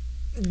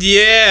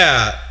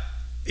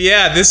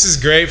 Yeah, this is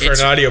great for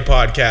an audio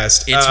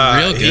podcast. It's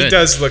real good. He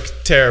does look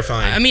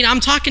terrifying. I mean,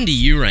 I'm talking to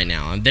you right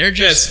now. They're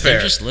just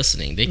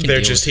listening.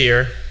 They're just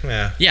here.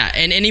 Yeah,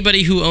 and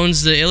anybody who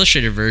owns the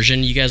illustrated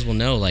version, you guys will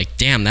know. Like,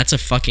 damn, that's a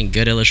fucking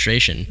good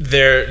illustration.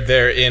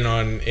 They're in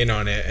on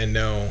it and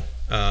know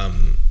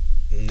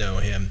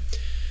him.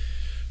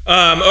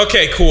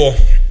 Okay, cool.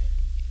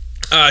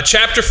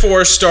 Chapter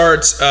 4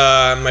 starts.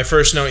 My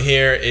first note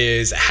here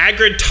is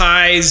Hagrid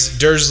ties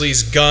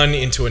Dursley's gun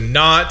into a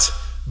knot.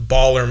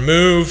 Baller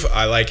move.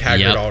 I like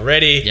Hagrid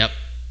already.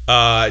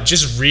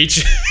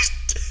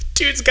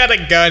 Dude's got a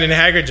gun, and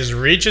Hagrid just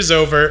reaches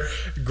over,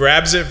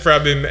 grabs it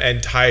from him,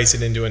 and ties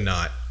it into a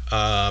knot.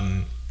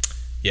 I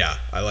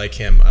like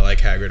him. I like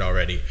Hagrid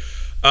already.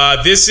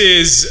 This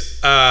is,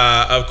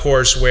 of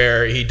course,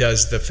 where he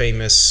does the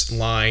famous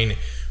line,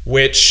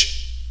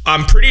 which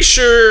I'm pretty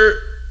sure.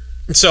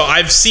 So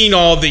I've seen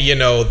all the,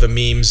 the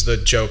memes, the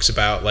jokes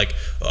about like,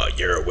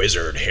 you're a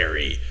wizard,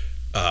 Harry.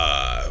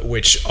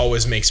 Which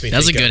always makes me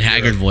think that was a good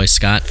Hagrid voice,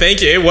 Scott.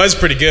 Thank you. It was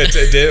pretty good.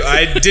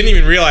 I didn't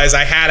even realize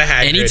I had a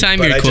Hagrid.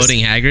 Anytime you're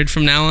quoting Hagrid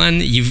from now on,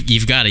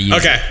 you've got to use it.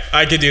 Okay,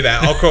 I could do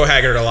that. I'll quote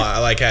Hagrid a lot. I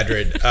like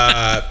Hagrid.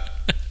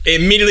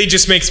 It immediately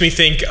just makes me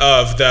think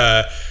of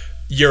the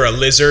 "you're a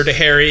lizard,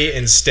 Harry"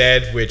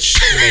 instead, which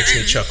makes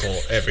me chuckle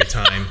every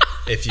time.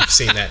 If you've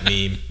seen that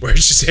meme where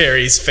it's just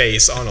Harry's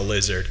face on a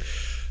lizard.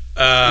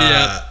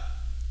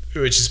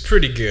 Which is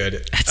pretty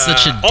good. That's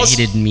such a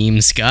dated meme,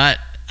 Scott.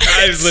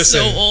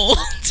 Listen. So old.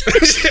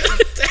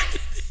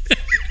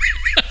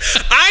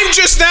 I'm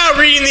just now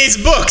reading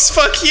these books.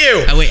 Fuck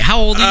you. Wait, how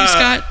old are you,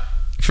 Scott?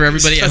 For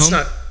everybody at home? Let's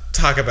not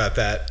talk about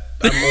that.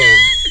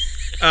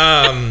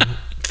 I'm old.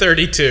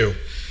 32.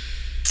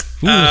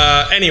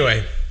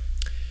 Anyway.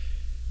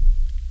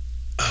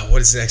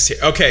 What is next here?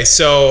 Okay,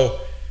 so...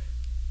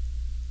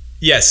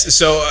 Yes,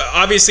 so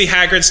obviously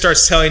Hagrid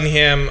starts telling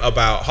him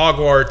about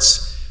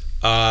Hogwarts.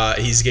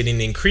 He's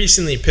getting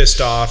increasingly pissed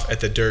off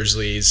at the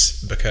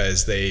Dursleys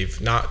because they've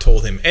not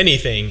told him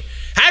anything.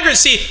 Hagrid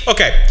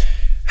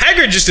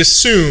just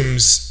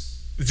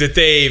assumes that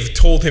they've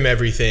told him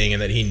everything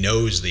and that he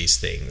knows these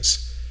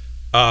things.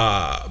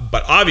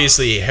 But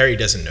obviously Harry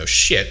doesn't know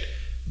shit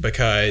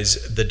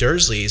because the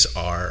Dursleys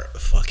are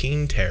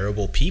fucking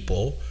terrible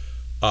people,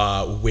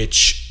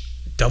 which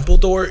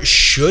Dumbledore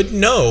should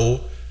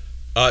know.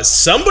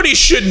 Somebody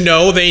should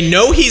know. They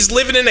know he's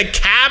living in a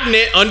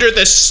cabinet under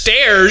the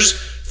stairs,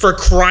 for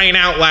crying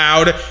out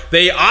loud.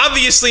 They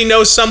obviously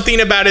know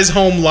something about his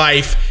home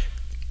life.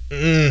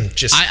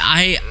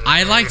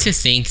 I like to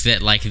think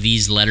that like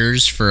these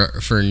letters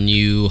for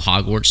new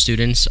Hogwarts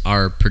students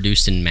are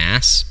produced in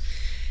mass,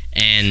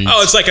 and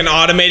it's like an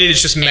automated.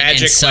 It's just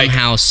magic. And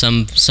somehow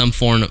some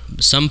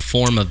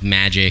form of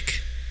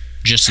magic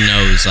just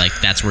knows like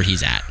that's where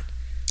he's at.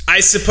 I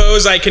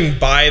suppose I can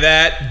buy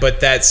that, but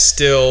that's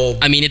still...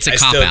 I mean, it's a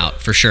cop-out,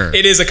 for sure.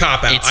 It is a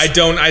cop-out.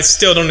 I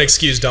still don't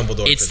excuse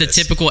Dumbledore It's the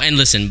typical... And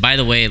listen, by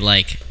the way,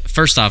 like,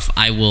 first off,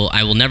 I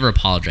will never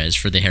apologize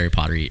for the Harry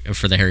Potter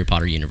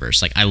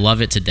universe. Like, I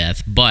love it to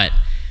death, but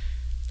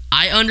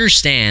I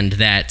understand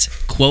that,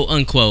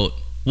 quote-unquote,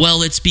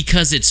 Well, it's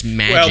because it's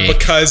magic. Well,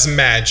 because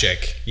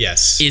magic,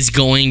 yes, is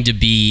going to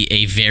be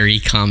a very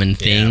common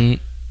thing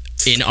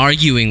in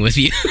arguing with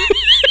you.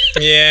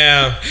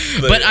 Yeah.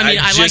 But I mean,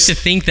 I like to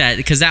think that,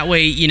 because that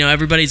way, you know,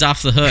 everybody's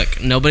off the hook.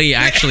 Nobody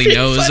actually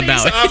knows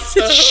about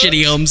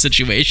shitty home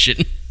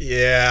situation.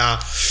 Yeah.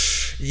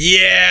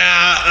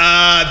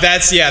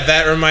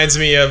 That reminds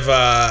me of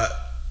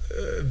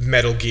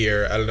Metal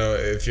Gear. I don't know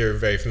if you're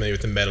very familiar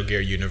with the Metal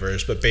Gear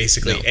universe, but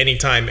basically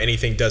anytime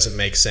anything doesn't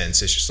make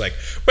sense, it's just like,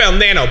 well,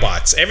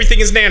 nanobots. Everything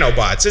is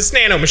nanobots. It's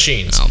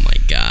nanomachines. Oh my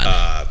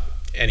god.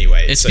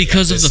 Anyway. It's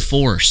because of the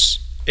Force.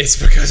 It's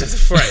because of the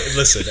Force.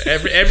 Listen,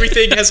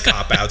 everything has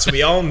cop-outs.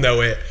 We all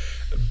know it,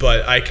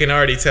 but I can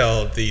already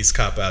tell these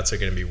cop-outs are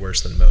going to be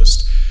worse than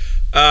most.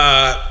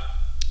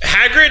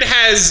 Hagrid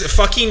has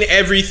fucking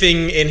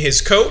everything in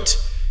his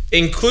coat,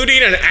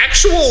 including an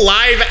actual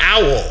live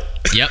owl.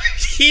 Yep.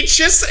 He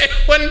just, at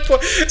one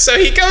point, so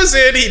he goes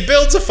in, he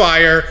builds a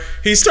fire,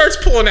 he starts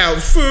pulling out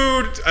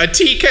food, a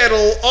tea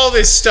kettle, all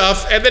this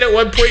stuff, and then at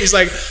one point he's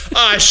like,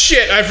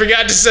 shit, I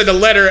forgot to send a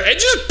letter, and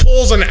just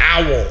pulls an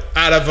owl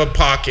out of a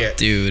pocket.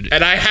 Dude.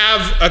 And I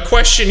have a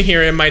question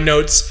here in my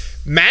notes: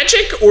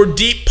 magic or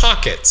deep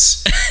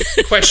pockets?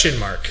 Question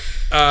mark.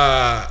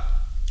 I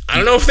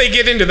don't know if they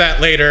get into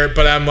that later,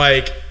 but I'm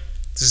like,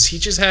 does he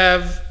just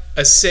have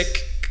a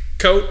sick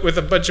coat with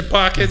a bunch of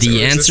pockets?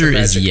 The answer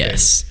is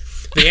yes. Thing?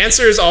 The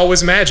answer is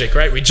always magic,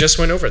 right? We just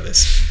went over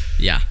this.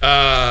 Yeah.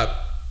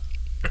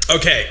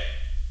 Okay.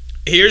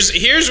 Here's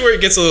where it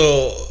gets a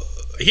little...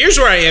 Here's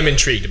where I am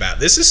intrigued about.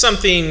 This is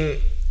something,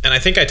 and I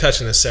think I touched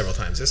on this several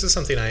times. This is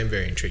something I am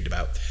very intrigued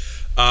about.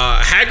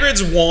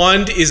 Hagrid's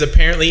wand is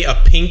apparently a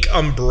pink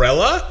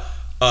umbrella.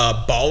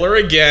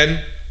 Baller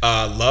again.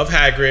 Love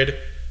Hagrid.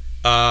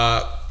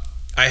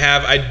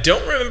 I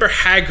don't remember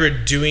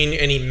Hagrid doing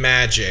any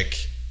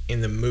magic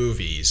in the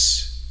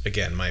movies.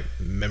 Again, my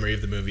memory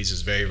of the movies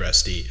is very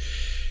rusty.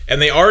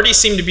 And they already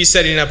seem to be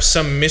setting up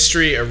some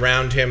mystery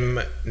around him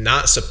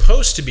not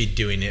supposed to be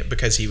doing it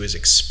because he was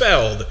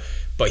expelled,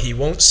 but he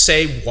won't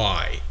say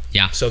why.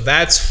 Yeah. So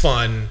that's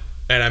fun,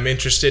 and I'm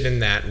interested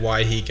in that,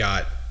 why he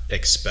got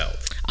expelled.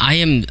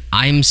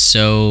 I'm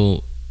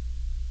so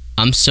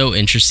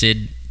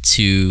interested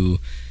to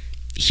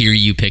hear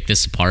you pick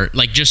this apart,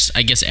 like just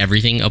I guess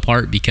everything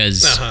apart,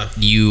 because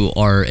you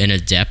are an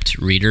adept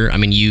reader. I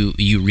mean,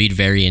 you read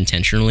very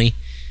intentionally.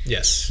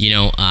 Yes. You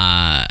know,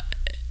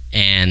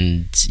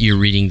 and you're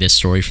reading this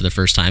story for the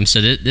first time,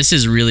 so this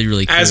is really,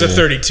 really cool. As a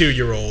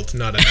 32-year-old,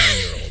 not a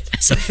 9-year-old.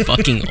 As a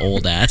fucking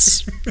old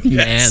ass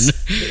man.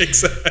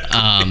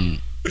 Exactly.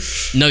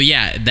 No,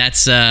 yeah,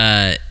 that's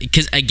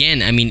because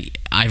again, I mean,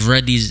 I've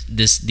read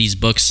these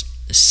books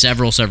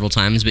several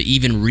times, but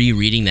even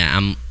rereading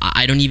that,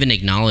 I don't even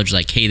acknowledge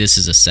like, hey, this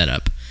is a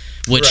setup.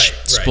 Which,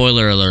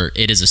 spoiler alert,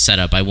 it is a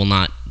setup. I will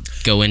not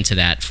go into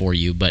that for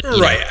you, but you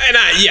know. And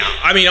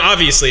I mean,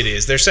 obviously it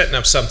is. They're setting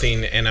up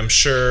something, and I'm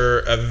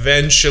sure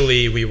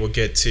eventually we will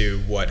get to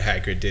what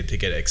Hagrid did to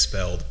get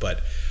expelled,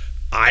 but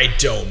I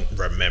don't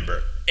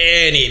remember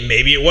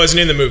maybe it wasn't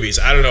in the movies.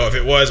 I don't know. If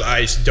it was,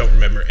 I don't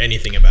remember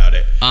anything about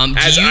it.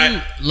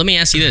 Let me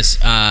ask you this.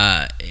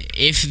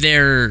 If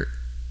they're,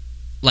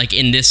 like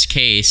in this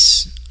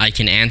case, I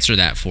can answer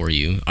that for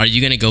you. Are you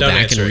going to go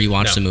back and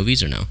rewatch the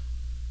movies or no?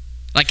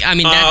 Like, I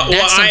mean,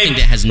 that's something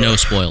that has no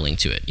spoiling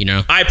to it, you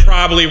know? I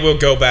probably will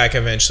go back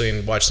eventually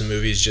and watch the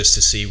movies just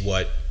to see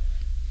what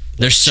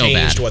they're so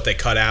changed, bad. What they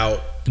cut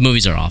out. The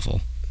movies are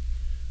awful.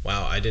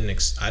 Wow, I don't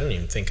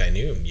even think I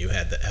knew you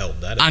had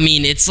held that up. I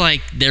mean, it's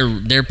like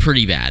they're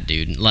pretty bad,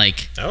 dude.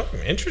 Like, oh,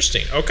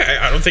 interesting. Okay,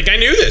 I don't think I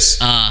knew this.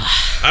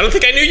 I don't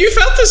think I knew you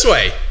felt this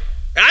way.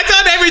 I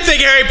thought everything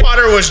Harry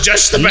Potter was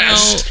just the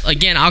best. No,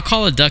 again, I'll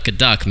call a duck,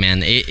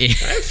 man.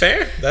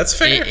 Fair. That's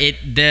fair.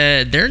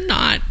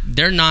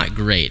 They're not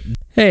great.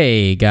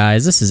 Hey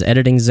guys, this is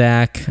Editing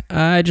Zach.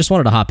 I just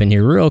wanted to hop in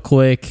here real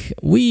quick.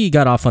 We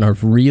got off on a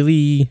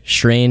really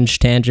strange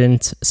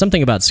tangent.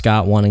 Something about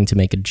Scott wanting to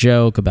make a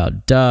joke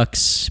about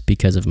ducks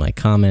because of my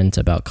comment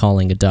about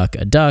calling a duck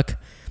a duck.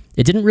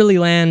 It didn't really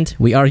land.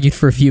 We argued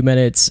for a few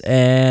minutes,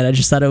 and I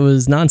just thought it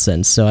was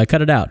nonsense, so I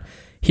cut it out.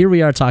 Here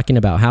we are talking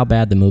about how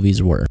bad the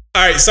movies were.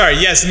 All right, sorry.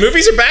 Yes, the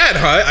movies are bad,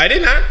 huh? I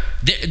did not.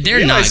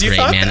 They're not great,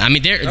 man. I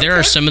mean, there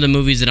are some of the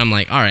movies that I'm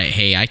like, all right,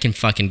 hey, I can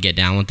fucking get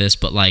down with this,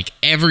 but like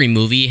every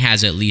movie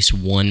has at least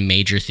one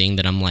major thing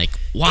that I'm like,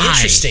 why?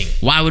 Interesting.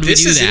 Why would we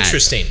do that? This is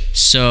interesting.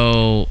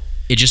 So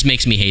it just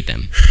makes me hate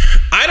them.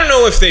 I don't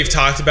know if they've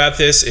talked about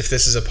this, if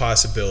this is a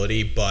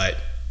possibility, but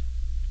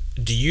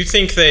do you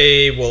think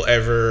they will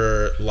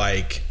ever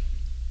like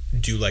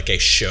do like a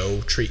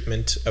show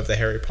treatment of the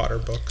Harry Potter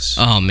books?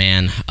 Oh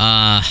man,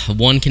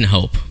 one can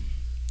hope.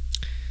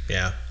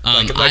 Yeah,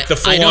 like the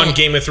full-on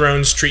Game of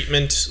Thrones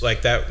treatment,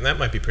 like that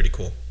might be pretty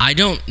cool. I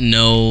don't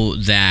know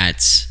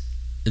that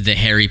the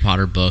Harry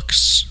Potter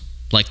books,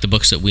 like the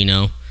books that we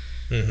know,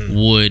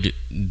 would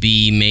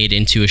be made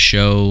into a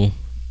show,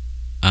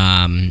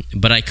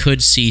 but I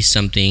could see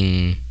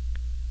something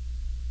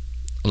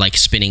like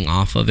spinning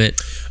off of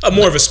it.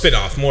 More of a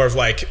spin-off, more of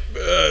like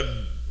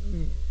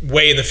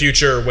way in the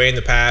future or way in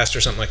the past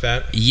or something like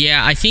that?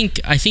 Yeah, I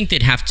think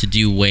they'd have to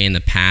do way in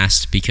the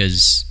past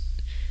because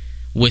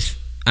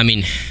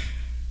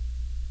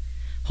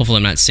hopefully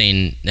I'm not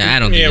saying, I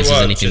don't think this is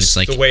anything that's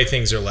like the way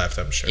things are left,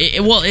 I'm sure.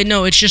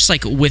 It's just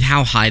like with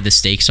how high the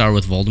stakes are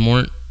with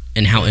Voldemort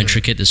and how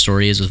intricate the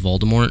story is with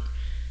Voldemort.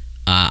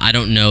 I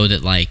don't know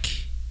that like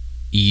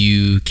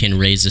you can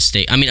raise the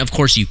stake. I mean, of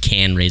course you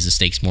can raise the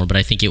stakes more, but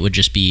I think it would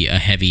just be a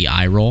heavy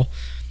eye roll.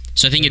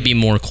 So I think it'd be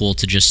more cool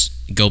to just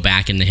go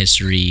back in the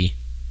history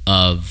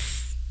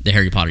of the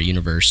Harry Potter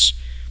universe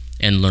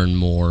and learn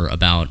more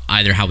about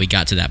either how we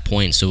got to that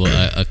point, so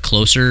a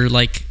closer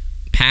like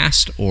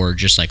past, or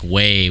just like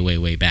way, way,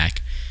 way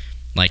back,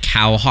 like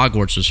how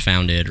Hogwarts was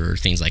founded or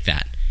things like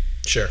that.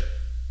 Sure.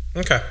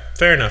 Okay.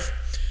 Fair enough.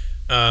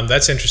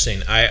 That's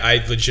interesting.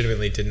 I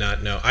legitimately did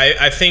not know.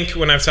 I think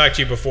when I've talked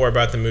to you before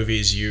about the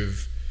movies,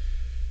 you've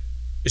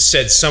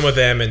said some of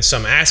them and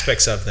some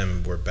aspects of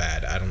them were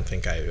bad. I don't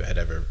think I had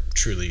ever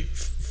truly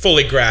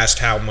fully grasped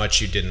how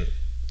much you didn't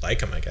like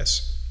them, I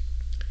guess.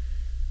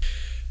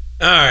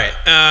 All right.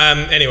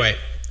 Anyway,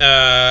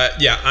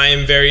 I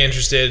am very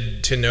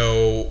interested to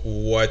know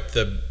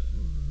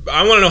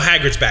I want to know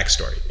Hagrid's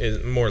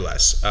backstory, more or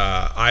less.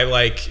 I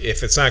like,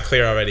 if it's not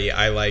clear already,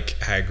 I like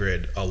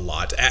Hagrid a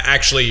lot.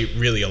 Actually,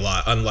 really a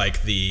lot,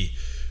 unlike the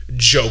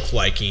joke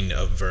liking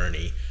of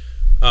Vernie.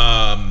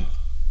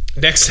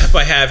 Next up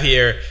I have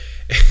here,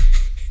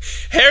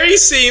 Harry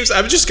seems,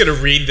 I'm just going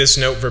to read this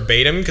note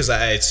verbatim because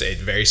it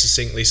very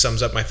succinctly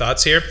sums up my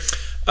thoughts here.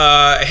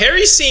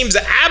 Harry seems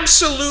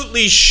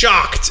absolutely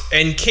shocked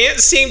and can't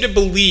seem to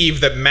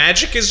believe that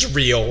magic is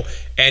real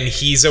and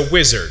he's a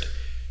wizard.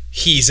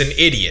 He's an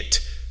idiot.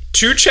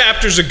 2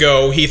 chapters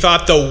ago, he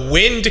thought the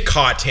wind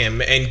caught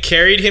him and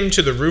carried him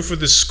to the roof of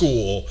the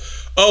school.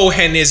 Oh,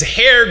 and his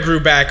hair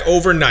grew back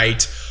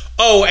overnight.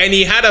 Oh, and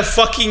he had a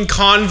fucking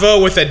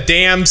convo with a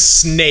damn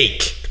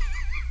snake.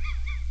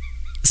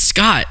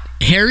 Scott,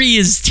 Harry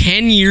is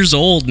 10 years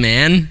old,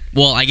 man.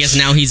 Well, I guess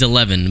now he's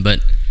 11, but...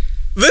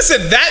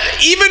 Listen,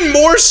 that even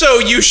more so,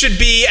 you should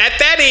be, at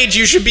that age,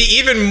 you should be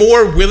even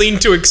more willing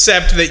to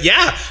accept that,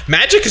 yeah,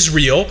 magic is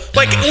real.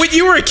 Like, when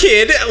you were a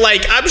kid,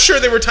 like, I'm sure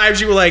there were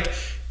times you were like,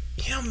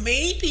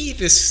 maybe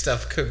this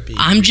stuff could be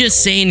I'm real.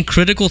 just saying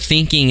critical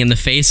thinking in the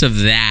face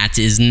of that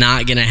is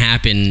not going to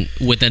happen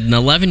with an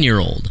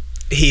 11-year-old.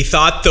 He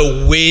thought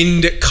the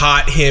wind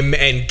caught him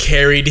and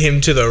carried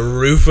him to the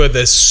roof of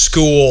the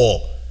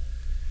school.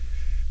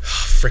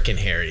 Frickin'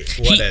 Harry.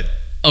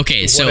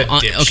 Okay, so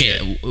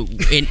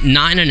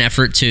not in an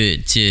effort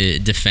to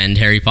defend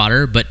Harry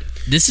Potter, but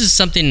this is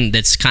something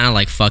that's kind of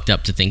like fucked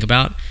up to think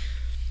about.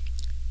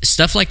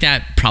 Stuff like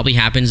that probably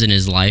happens in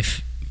his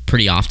life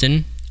pretty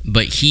often,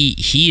 but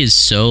he is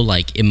so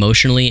like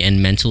emotionally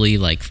and mentally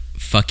like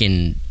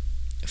fucking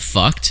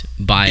fucked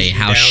by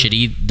how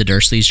shitty the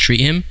Dursleys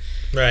treat him.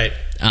 Right.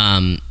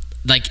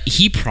 Like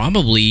he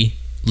probably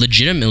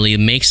legitimately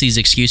makes these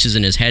excuses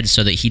in his head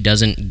so that he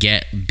doesn't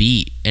get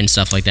beat and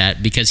stuff like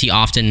that, because he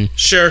often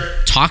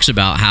talks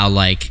about how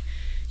like,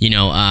 he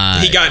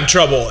got in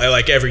trouble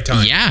like every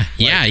time. Yeah.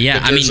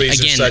 I mean,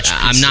 again,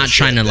 I'm not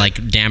trying to like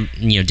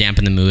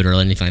dampen the mood or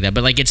anything like that,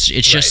 but like it's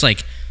just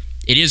like,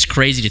 it is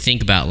crazy to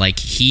think about. Like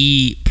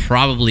he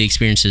probably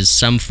experiences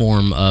some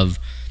form of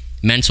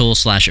mental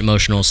 /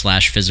 emotional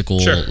 / physical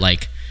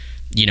like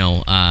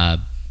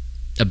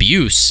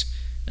abuse.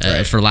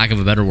 For lack of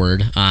a better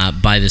word,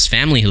 by this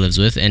family he lives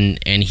with, and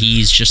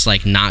he's just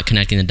like not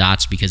connecting the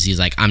dots because he's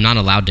like, I'm not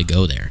allowed to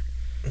go there.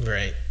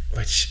 Right.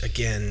 Which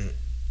again,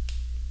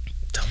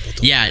 Dumbledore.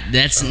 Yeah,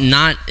 that's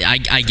not.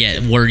 I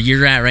get where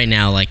you're at right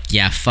now. Like,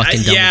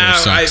 fucking Dumbledore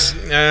sucks.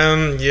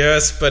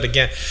 Yes, but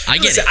again, I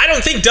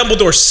don't think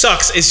Dumbledore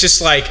sucks. It's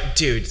just like,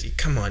 dude,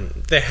 come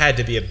on. There had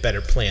to be a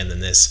better plan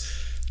than this.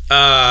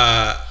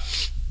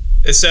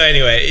 So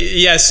anyway,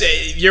 yes,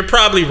 you're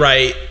probably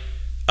right.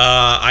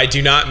 I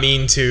do not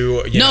mean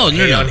to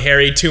hate on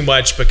Harry too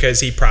much, because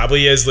he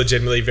probably is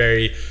legitimately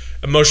very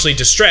emotionally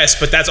distressed,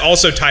 but that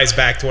also ties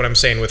back to what I'm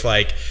saying with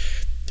like,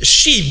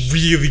 she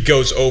really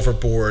goes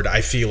overboard,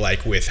 I feel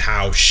like, with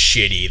how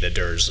shitty the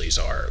Dursleys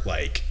are.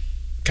 Like,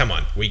 come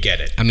on, we get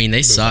it. I mean,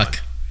 they suck.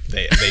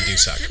 They do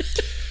suck.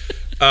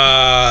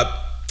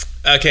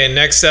 Okay,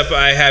 next up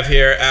I have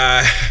here,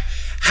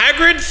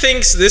 Hagrid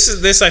thinks,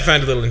 this I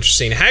find a little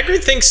interesting.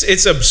 Hagrid thinks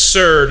it's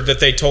absurd that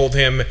they told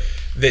him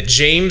that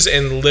James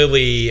and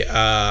Lily,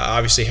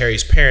 obviously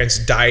Harry's parents,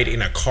 died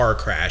in a car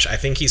crash. I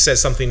think he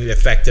says something to the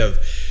effect of,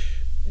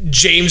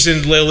 James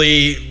and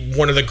Lily,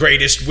 one of the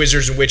greatest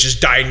wizards and witches,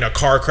 died in a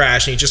car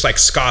crash, and he just like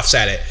scoffs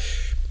at it.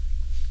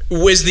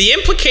 Was the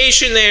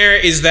implication there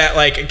is that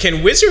like,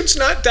 can wizards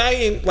not die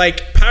in,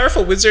 like,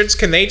 powerful wizards,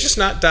 can they just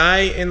not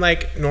die in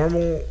like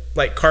normal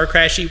like car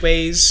crashy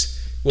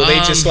ways? Will they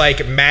just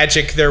like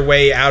magic their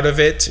way out of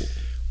it?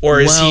 Or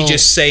is he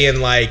just saying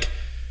like,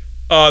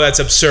 oh, that's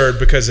absurd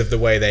because of the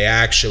way they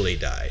actually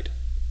died?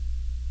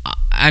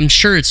 I'm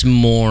sure it's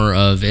more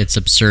of it's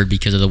absurd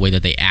because of the way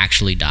that they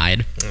actually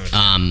died.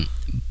 Okay.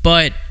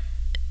 But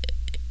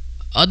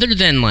other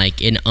than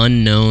like an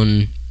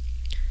unknown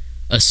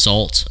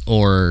assault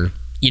or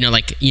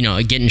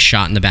getting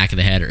shot in the back of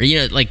the head,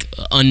 or like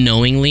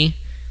unknowingly.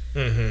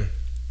 Mm-hmm.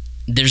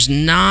 There's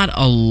not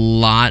a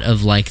lot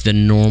of like the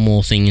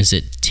normal things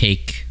that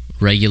take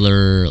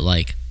regular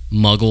like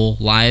Muggle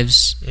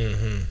lives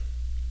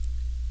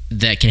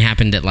that can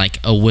happen that like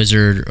a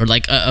wizard or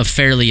like a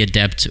fairly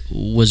adept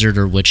wizard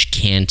or witch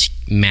can't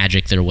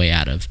magic their way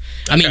out of.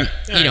 I mean,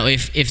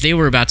 if they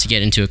were about to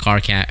get into a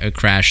car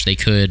crash, they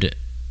could.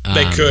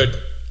 They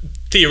could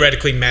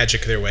theoretically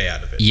magic their way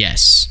out of it.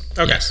 Yes.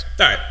 Okay. Yes.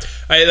 All right.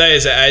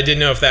 I didn't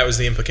know if that was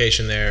the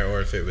implication there,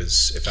 or if I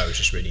was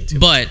just reading too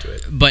much into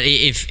it. But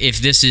if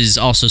this is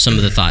also some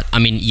of the thought, I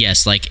mean,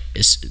 yes, like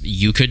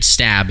you could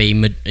stab a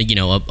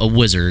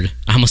wizard.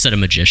 I almost said a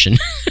magician.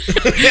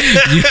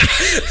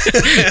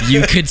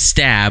 you could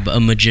stab a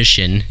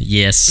magician,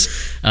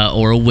 yes,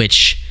 or a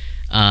witch,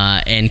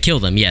 and kill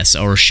them, yes,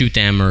 or shoot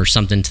them or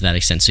something to that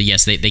extent. So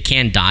yes, they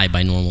can die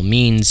by normal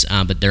means,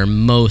 but there are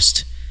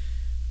most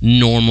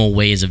normal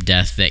ways of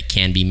death that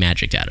can be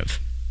magicked out of.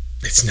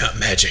 It's not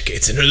magic.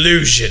 It's an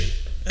illusion.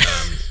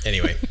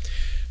 Anyway.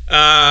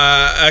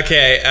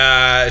 Okay.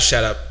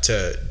 Shout out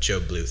to Joe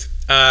Bluth.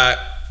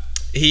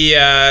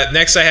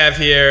 Next I have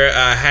here,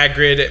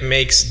 Hagrid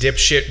makes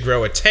dipshit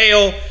grow a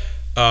tail.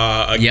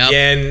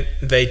 Again,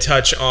 They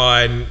touch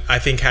on, I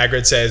think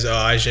Hagrid says,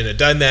 I shouldn't have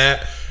done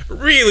that.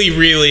 Really,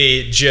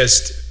 really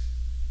just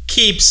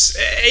keeps,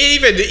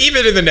 even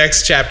in the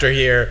next chapter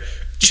here,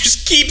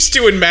 just keeps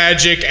doing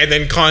magic and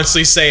then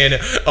constantly saying,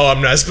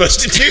 I'm not supposed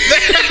to do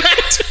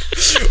that.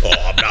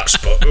 I'm not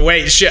supposed to.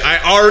 Wait, shit, I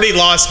already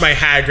lost my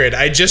Hagrid.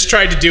 I just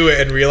tried to do it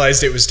and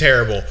realized it was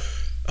terrible.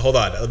 Hold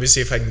on, let me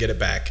see if I can get it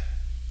back.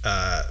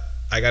 I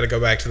gotta go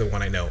back to the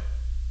one I know.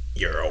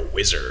 You're a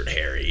wizard,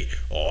 Harry.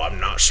 I'm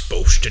not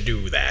supposed to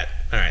do that.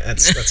 All right,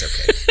 that's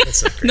okay.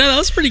 That's not great. No, that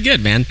was pretty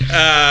good, man.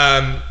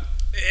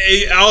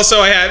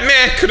 Also,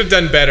 I could have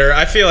done better.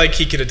 I feel like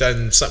he could have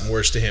done something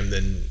worse to him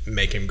than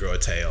make him grow a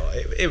tail.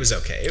 It was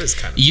okay. It was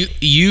kind of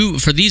you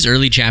for these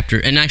early chapter,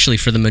 and actually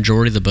for the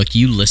majority of the book,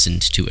 you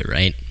listened to it,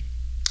 right?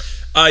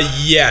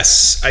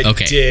 Yes, I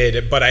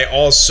did. But I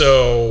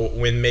also,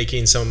 when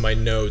making some of my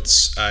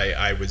notes,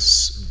 I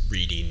was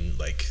reading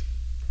like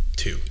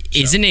too. So.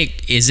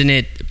 Isn't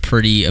it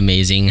pretty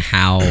amazing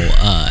how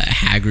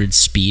Hagrid's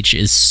speech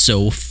is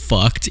so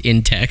fucked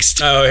in text?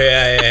 Oh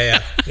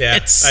yeah.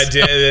 I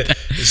did.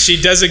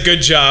 She does a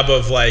good job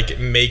of like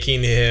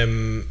making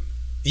him.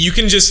 You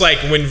can just like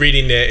when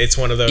reading it, it's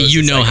one of those.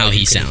 You know like, how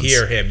he sounds.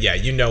 Hear him, yeah.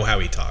 You know how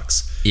he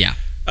talks. Yeah.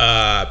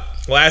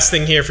 Last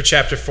thing here for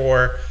chapter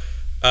 4.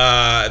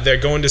 They're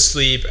going to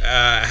sleep.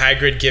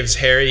 Hagrid gives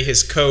Harry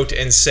his coat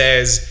and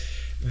says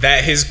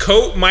that his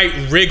coat might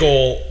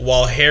wriggle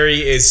while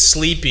Harry is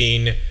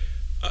sleeping.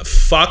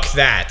 Fuck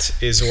that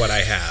is what I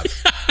have.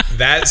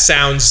 That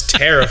sounds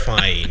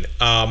terrifying.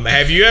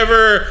 Have you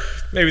ever,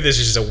 maybe this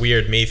is just a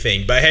weird me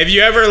thing, but have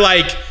you ever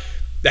like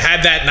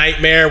had that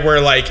nightmare where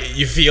like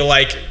you feel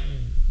like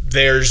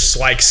there's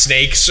like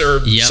snakes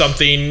or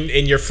something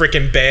in your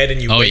freaking bed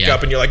and you wake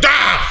up and you're like,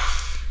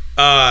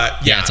 ah!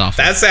 Yeah, it's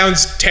awful. That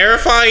sounds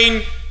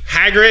terrifying.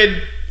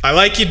 Hagrid, I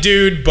like you,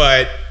 dude,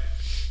 but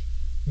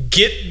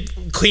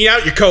clean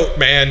out your coat,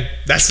 man.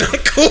 That's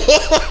not cool.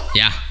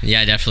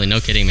 Yeah, definitely. No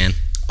kidding, man.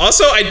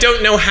 Also, I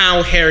don't know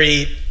how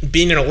Harry,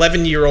 being an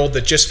 11-year-old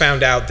that just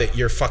found out that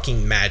you're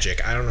fucking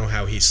magic, I don't know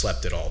how he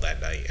slept at all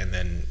that night. And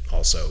then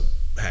also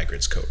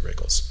Hagrid's coat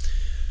wriggles.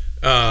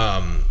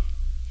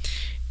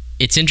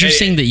 It's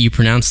interesting that you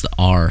pronounce the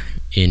R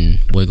in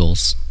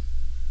Wiggles.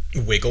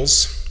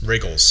 Wiggles?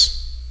 Wriggles.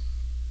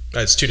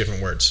 That's two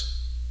different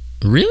words.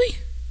 Really?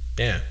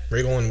 Yeah.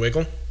 Wriggle and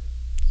wiggle.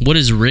 What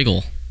is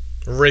wriggle?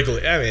 Wriggle.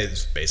 I mean,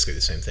 it's basically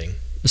the same thing.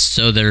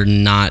 So they're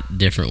not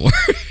different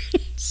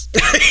words.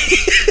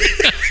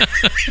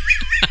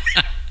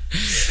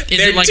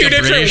 They're like two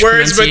different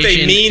words, but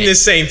they mean the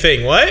same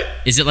thing. What?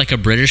 Is it like a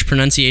British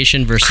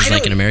pronunciation versus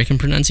like an American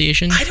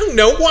pronunciation? I don't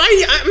know.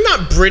 Why? I'm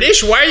not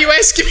British. Why are you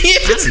asking me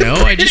if it's No,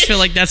 I just feel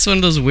like that's one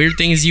of those weird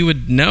things you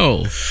would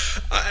know.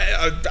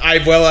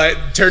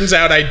 Turns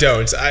out I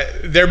don't.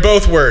 They're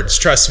both words.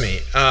 Trust me.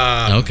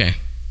 Okay.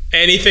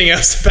 Anything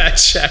else about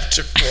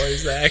chapter 4,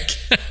 Zach?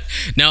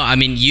 No, I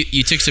mean,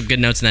 you took some good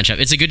notes in that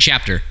chapter. It's a good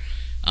chapter.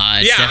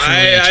 I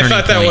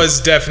thought that was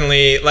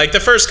definitely, like, the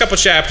first couple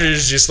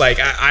chapters, just like,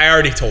 I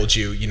already told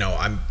you,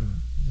 I'm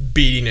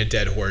beating a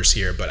dead horse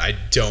here, but I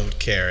don't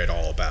care at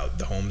all about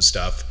the home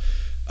stuff.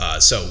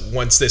 So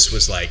once this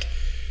was, like,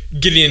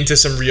 getting into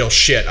some real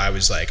shit, I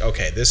was like,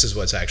 okay, this is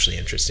what's actually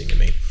interesting to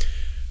me.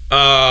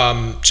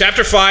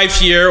 Chapter 5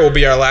 here will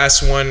be our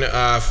last one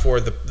for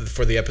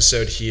the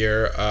episode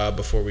here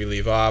before we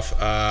leave off.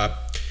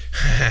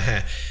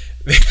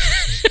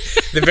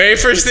 The very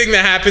first thing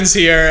that happens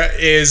here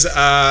is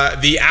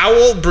the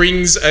owl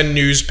brings a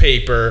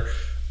newspaper,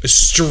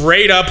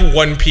 straight up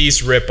One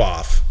Piece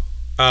ripoff.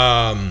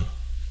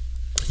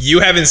 You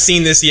haven't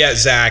seen this yet,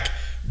 Zach,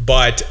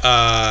 but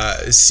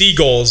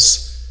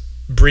seagulls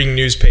bring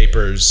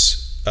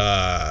newspapers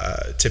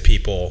to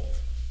people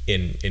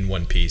in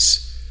One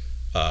Piece.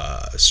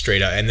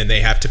 Straight up, and then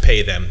they have to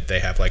pay them. They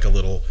have like a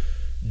little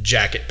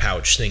jacket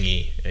pouch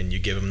thingy, and you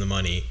give him the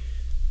money,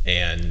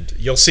 and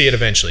you'll see it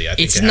eventually. I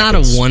think it's not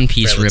a One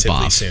Piece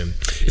ripoff. Soon.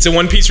 It's a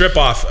One Piece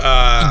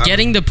ripoff.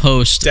 Getting the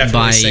post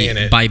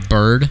by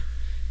Bird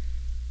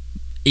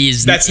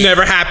is that's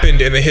never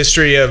happened in the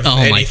history of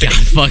anything. My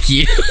god, fuck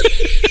you.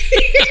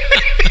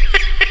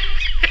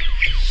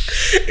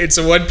 It's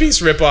a One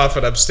Piece ripoff,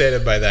 and I'm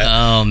standing by that.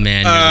 Oh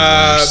man, you're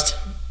the worst.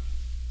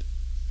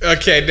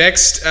 Okay,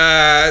 next.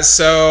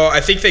 So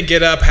I think they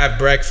get up, have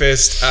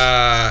breakfast.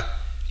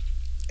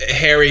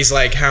 Harry's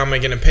like, how am I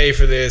going to pay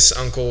for this?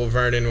 Uncle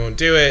Vernon won't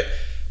do it.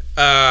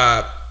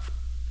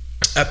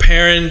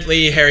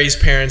 Apparently, Harry's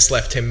parents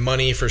left him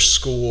money for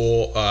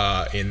school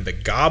in the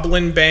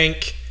Goblin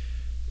Bank,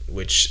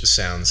 which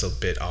sounds a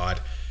bit odd.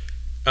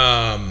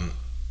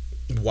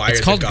 Why it's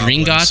are called the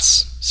Goblins?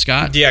 Gringotts,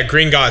 Scott? Yeah,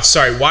 Gringotts.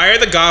 Sorry. Why are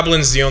the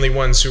Goblins the only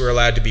ones who are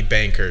allowed to be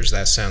bankers?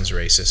 That sounds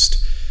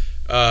racist.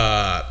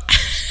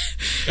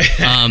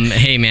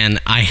 Hey man,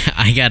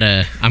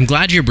 I'm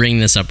glad you're bringing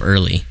this up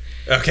early.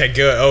 Okay,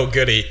 good. Oh,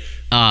 goody.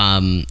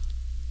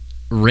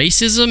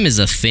 Racism is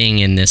a thing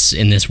in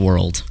this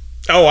world.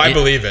 Oh, I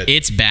believe it.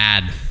 It's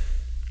bad.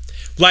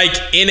 Like,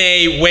 in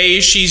a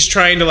way she's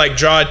trying to, like,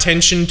 draw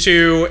attention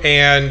to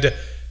and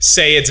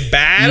say it's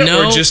bad?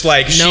 Or just,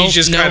 like, she's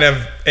just kind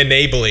of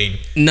enabling?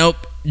 Nope.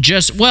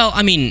 Just, well,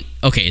 I mean,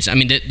 okay. So, I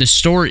mean, the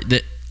story...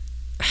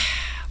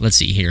 Let's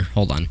see here.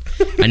 Hold on.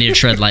 I need to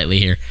tread lightly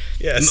here.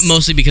 Yes.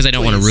 Mostly because I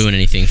don't want to ruin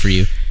anything for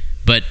you.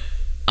 But,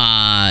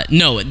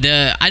 no,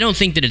 I don't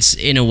think that it's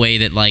in a way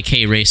that, like,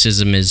 hey,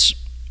 racism is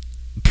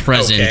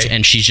present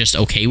and she's just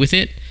okay with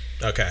it.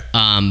 Okay.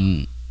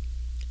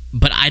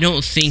 But I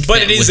don't think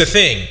But it is a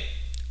thing.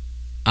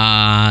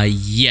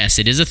 Yes,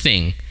 it is a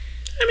thing.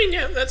 I mean,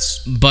 yeah, that's...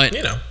 But,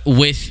 you know.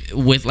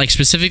 With like,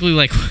 specifically,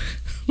 like...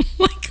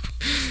 like,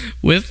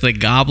 with the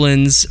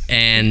goblins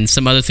and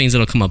some other things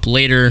that'll come up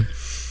later...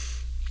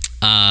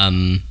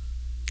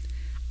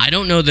 I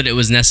don't know that it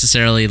was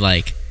necessarily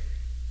like,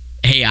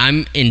 hey,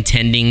 I'm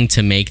intending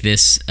to make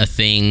this a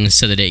thing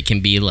so that it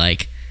can be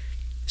like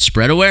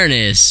spread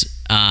awareness.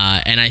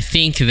 And I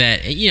think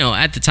that, you know,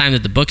 at the time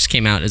that the books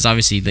came out, is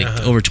obviously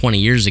like over 20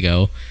 years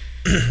ago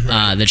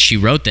that she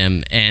wrote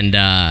them. And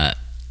I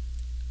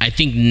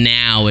think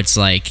now it's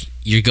like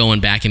you're going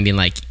back and being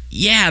like,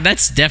 yeah,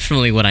 that's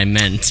definitely what I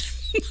meant.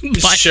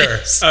 Sure.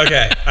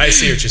 Okay. I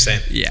see what you're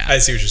saying. Yeah. I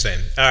see what you're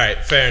saying. All right.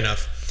 Fair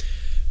enough.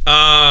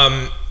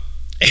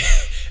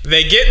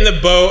 They get in the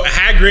boat.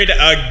 Hagrid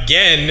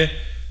again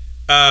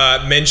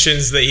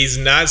mentions that he's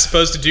not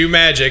supposed to do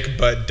magic,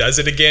 but does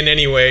it again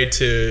anyway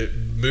to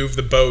move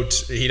the boat.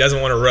 He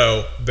doesn't want to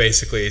row,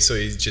 basically, so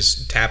he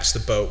just taps the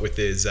boat with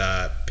his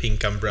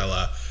pink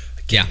umbrella.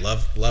 Again,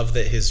 love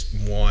that his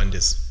wand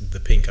is the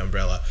pink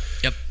umbrella.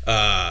 Yep.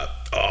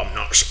 I'm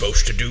not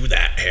supposed to do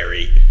that,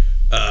 Harry.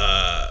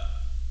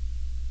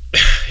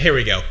 Here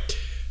we go.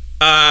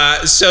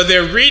 So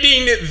they're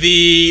reading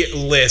the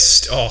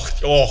list.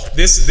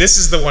 This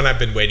is the one I've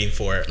been waiting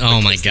for.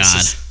 Oh my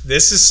god,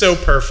 this is so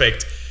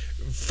perfect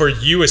for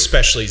you,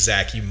 especially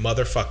Zach, you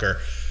motherfucker.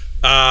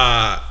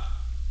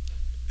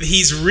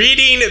 He's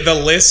reading the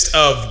list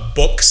of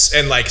books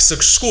and like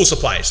school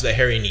supplies that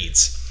Harry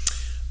needs.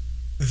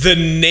 The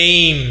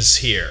names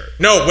here.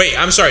 No, wait,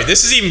 I'm sorry.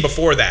 This is even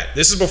before that.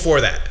 This is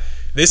before that.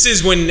 This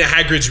is when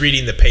Hagrid's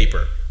reading the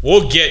paper.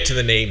 We'll get to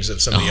the names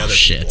of some of the other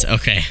people.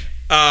 Okay.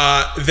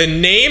 The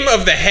name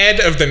of the head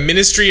of the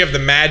Ministry of the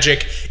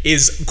Magic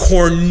is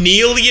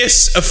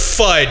Cornelius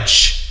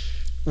Fudge,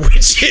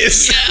 which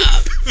is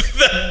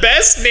the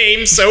best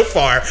name so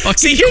far.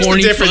 See, here's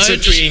the difference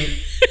between...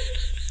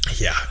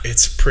 Yeah,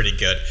 it's pretty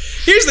good.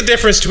 Here's the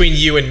difference between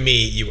you and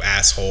me, you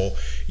asshole.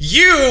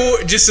 You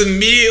just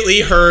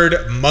immediately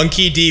heard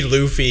Monkey D.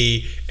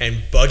 Luffy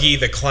and Buggy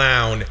the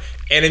Clown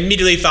and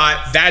immediately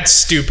thought, that's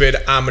stupid,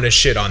 I'm going to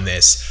shit on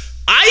this.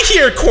 I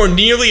hear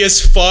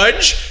Cornelius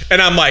Fudge,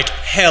 and I'm like,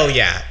 hell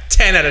yeah,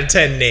 10 out of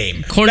 10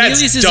 name.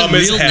 Cornelius is a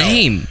real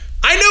name.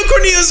 I know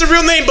Cornelius is a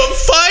real name, but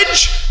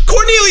Fudge?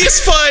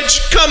 Cornelius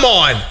Fudge? Come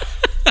on.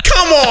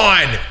 Come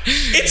on.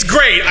 It's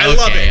great. I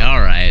love it.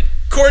 All right.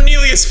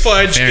 Cornelius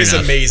Fudge Fair is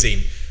enough.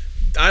 amazing.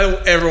 I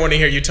don't ever want to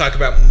hear you talk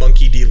about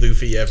Monkey D.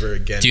 Luffy ever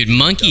again. Dude,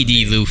 Monkey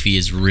D. Luffy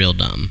is real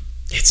dumb.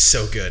 It's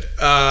so good.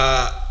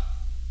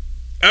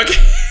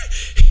 Okay.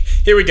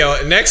 Here we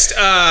go. Next,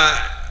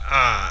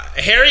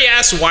 Harry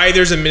asks why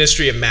there's a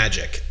Ministry of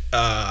Magic.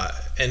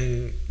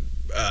 And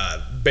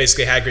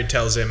basically Hagrid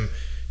tells him,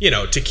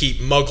 to keep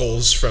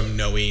muggles from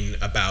knowing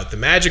about the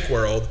magic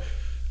world.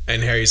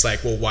 And Harry's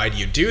like, well, why do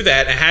you do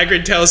that? And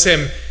Hagrid tells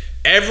him,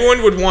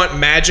 everyone would want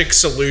magic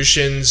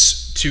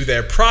solutions to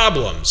their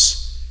problems.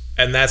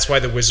 And that's why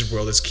the wizard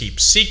world is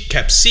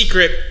kept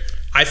secret.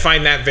 I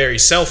find that very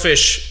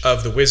selfish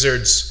of the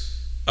wizards,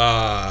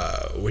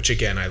 which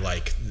again, I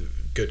like.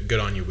 Good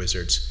on you,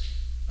 wizards.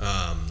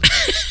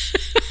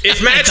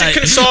 If magic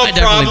can solve problems...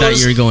 I definitely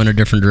thought you were going a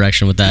different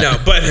direction with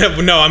that.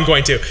 No, I'm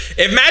going to.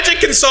 If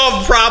magic can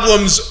solve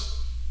problems,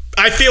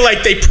 I feel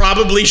like they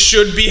probably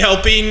should be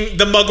helping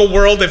the Muggle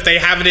world if they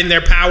have it in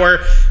their power.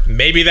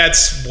 Maybe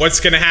that's what's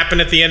going to happen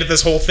at the end of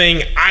this whole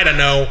thing. I don't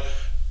know.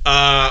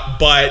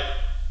 But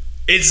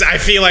I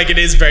feel like it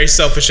is very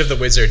selfish of the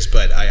Wizards,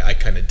 but I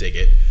kind of dig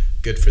it.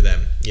 Good for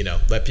them.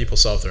 Let people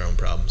solve their own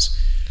problems.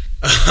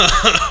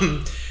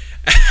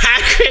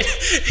 Hagrid,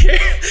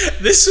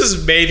 this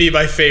was maybe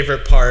my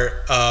favorite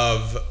part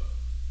of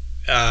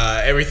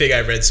everything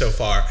I've read so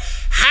far.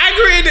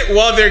 Hagrid,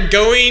 while they're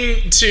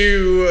going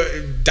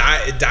to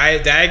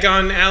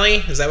Diagon Alley,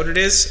 is that what it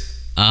is?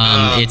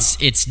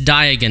 It's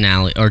Diagon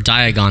Alley or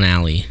Diagon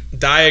Alley.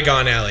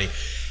 Diagon Alley.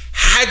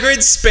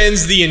 Hagrid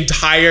spends the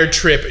entire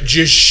trip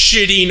just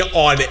shitting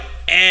on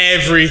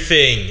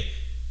everything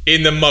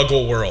in the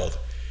Muggle world.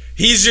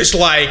 He's just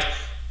like,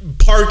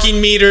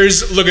 parking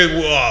meters, look at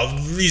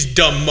these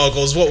dumb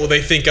Muggles, what will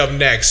they think of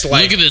next?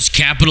 Like, look at this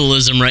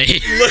capitalism right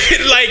here.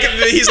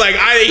 He's like,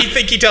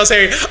 he tells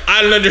Harry,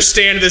 I don't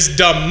understand this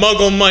dumb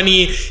Muggle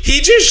money. He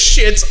just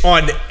shits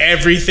on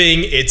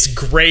everything. It's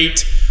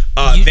great.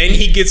 Then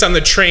he gets on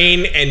the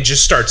train and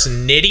just starts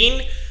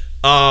knitting.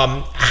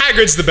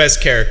 Hagrid's the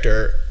best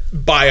character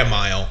by a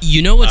mile.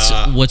 You know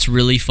what's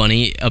really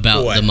funny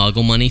about the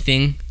Muggle money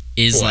thing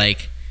is and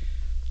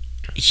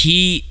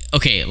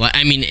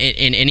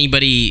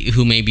anybody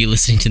who may be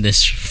listening to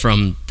this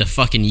from the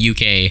fucking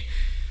UK,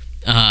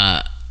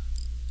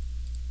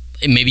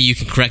 maybe you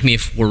can correct me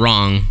if we're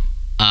wrong.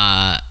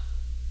 I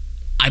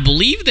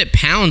believe that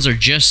pounds are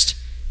just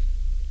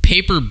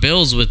paper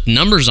bills with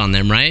numbers on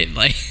them, right?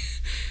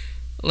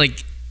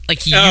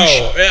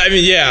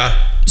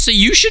 Yeah. So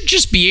you should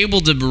just be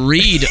able to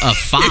read a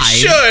 5. You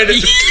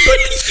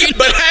should,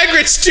 but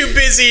Hagrid's too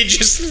busy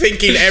just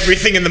thinking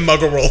everything in the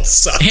Muggle world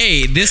sucks.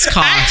 Hey, this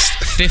cost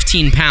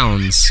 15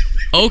 pounds.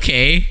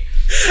 Okay,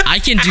 I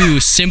can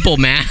do simple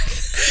math.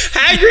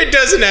 Hagrid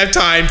doesn't have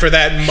time for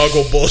that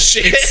Muggle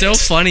bullshit. It's so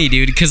funny,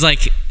 dude, because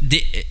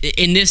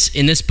in this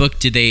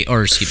book,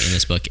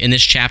 in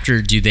this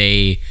chapter, do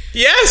they?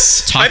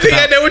 Yes, I think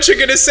I know what you're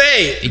gonna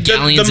say.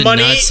 Galleons the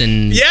money, and nuts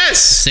and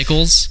yes,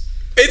 sickles.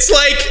 It's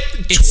like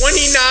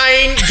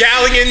 29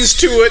 galleons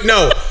to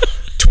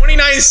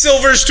 29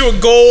 silvers to a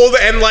gold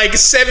and like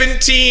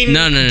 17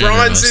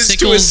 bronzes Sickles,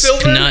 to a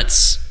silver.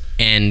 Nuts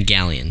and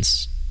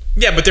galleons.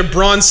 Yeah, but they're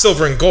bronze,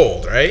 silver, and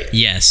gold, right?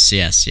 Yes.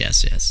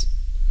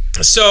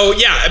 So,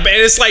 yeah, and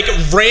it's like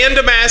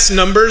random ass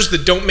numbers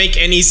that don't make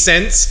any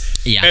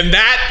sense. Yeah. And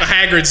that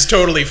Hagrid's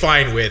totally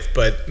fine with,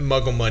 but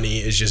Muggle money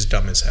is just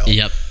dumb as hell.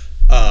 Yep.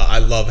 I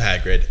love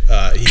Hagrid.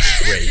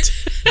 He's great.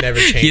 Never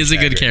changed. He is a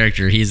good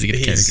character. He's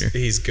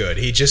good.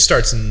 He just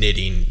starts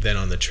knitting then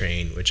on the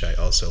train, which I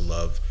also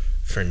love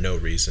for no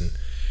reason.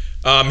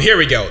 Here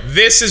we go.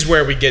 This is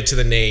where we get to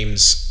the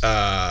names.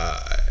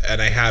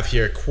 And I have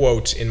here a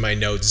quote in my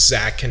notes.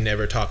 Zach can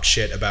never talk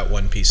shit about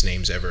One Piece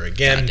names ever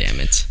again. God damn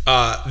it.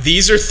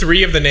 These are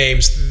 3 of the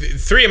names.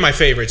 3 of my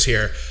favorites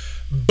here.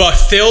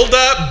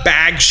 Bathilda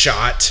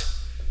Bagshot,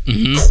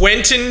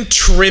 Quentin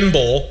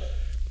Trimble,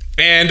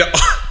 and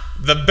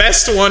the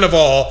best one of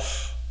all,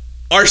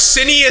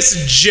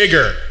 Arsenius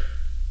Jigger.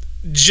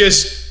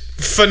 Just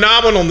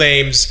phenomenal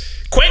names.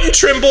 Quentin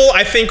Trimble,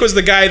 I think, was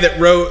the guy that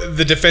wrote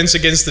The Defense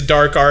Against the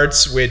Dark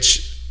Arts,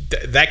 which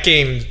that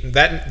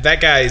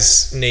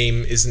guy's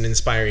name is an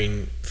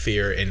inspiring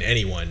fear in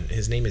anyone.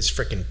 His name is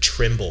frickin'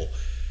 Trimble.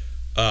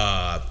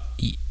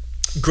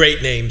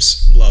 Great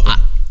names. Love them.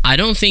 I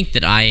don't think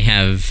that I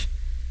have,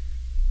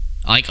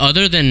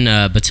 other than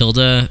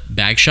Bathilda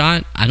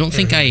Bagshot, I don't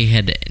think I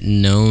had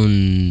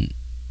known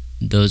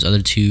those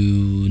other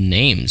 2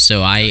 names.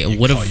 So I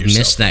would have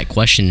missed that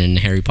question in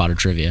Harry Potter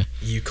trivia.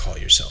 You call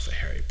yourself a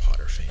Harry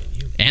Potter fan.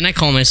 And I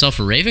call myself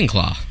a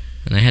Ravenclaw,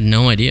 and I had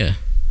no idea.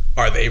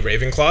 Are they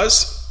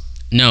Ravenclaws?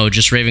 No,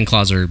 just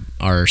Ravenclaws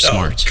are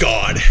smart. Oh,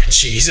 God.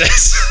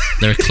 Jesus.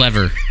 They're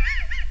clever.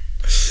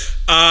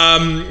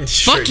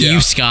 Fuck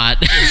you,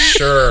 Scott.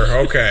 Sure,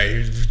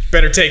 okay.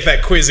 Better take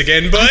that quiz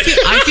again, bud.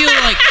 I feel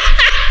like...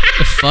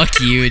 Fuck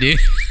you, dude.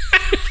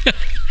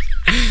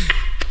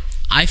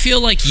 I feel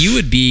like you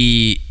would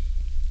be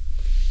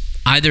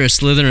either a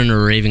Slytherin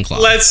or a Ravenclaw.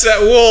 Let's,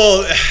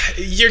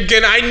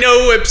 I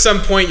know at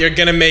some point you're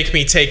gonna make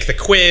me take the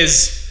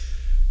quiz.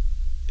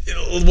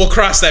 We'll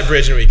cross that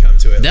bridge when we come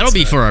to it. That'll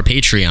be for our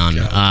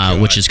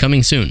Patreon, which is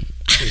coming soon.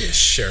 Yeah,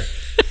 sure.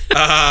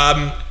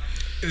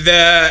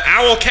 The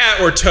owl, cat,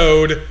 or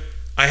toad,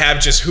 I have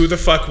just who the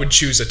fuck would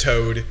choose a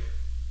toad.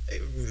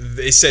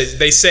 They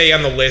say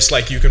on the list,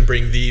 like, you can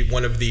bring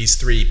one of these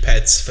 3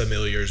 pets,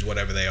 familiars,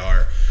 whatever they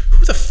are.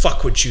 Who the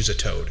fuck would choose a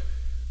toad?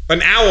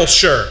 An owl,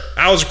 sure.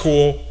 Owls are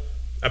cool.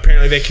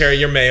 Apparently they carry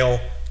your mail.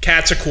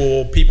 Cats are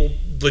cool. People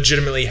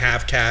legitimately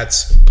have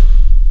cats.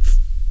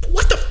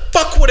 What the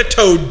fuck would a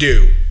toad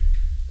do?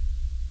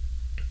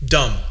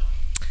 Dumb.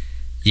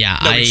 Yeah,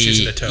 Nobody's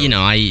choosing a toad.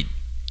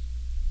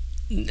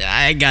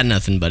 I got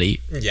nothing,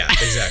 buddy. Yeah,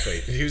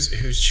 exactly.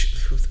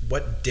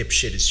 What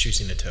dipshit is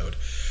choosing a toad?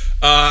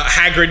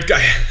 Hagrid, I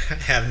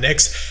have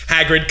next.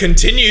 Hagrid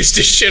continues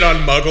to shit on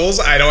Muggles.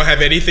 I don't have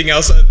anything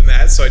else other than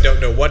that, so I don't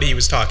know what he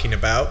was talking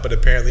about, but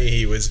apparently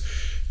he was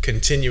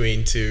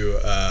continuing to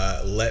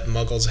let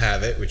Muggles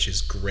have it, which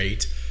is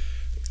great.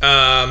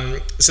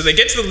 So they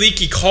get to the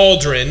Leaky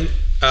Cauldron,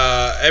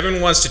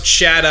 Everyone wants to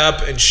chat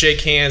up and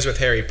shake hands with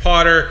Harry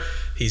Potter.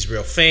 He's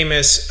real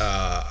famous.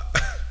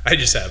 I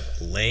just have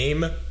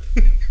lame.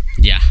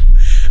 Yeah.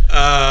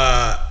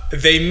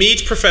 They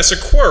meet Professor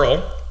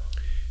Quirrell,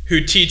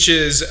 who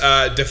teaches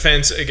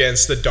defense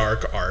against the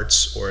dark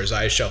arts, or as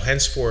I shall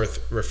henceforth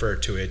refer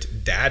to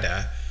it,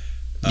 Dada.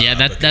 Yeah,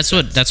 that's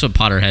what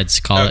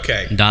Potterheads call it.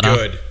 Okay, Dada.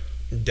 good.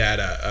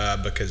 Dada,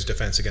 because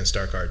defense against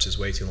dark arts is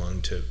way too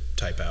long to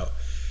type out.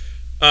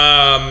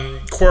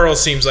 Quirrell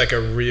seems like a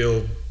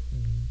real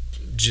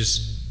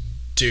just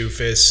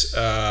doofus.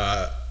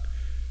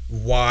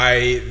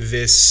 Why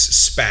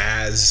this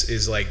spaz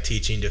is like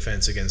teaching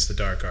defense against the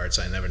dark arts,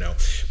 I never know.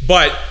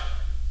 But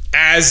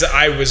as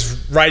I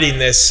was writing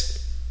this,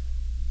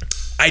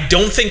 I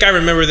don't think I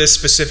remember this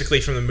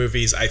specifically from the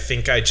movies. I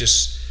think I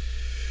just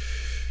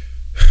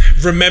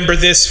remember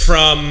this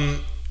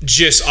from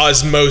just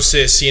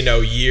osmosis,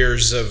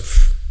 years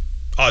of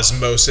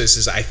osmosis.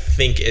 Is I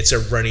think it's a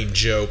running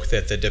joke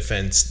that the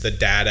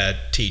Dada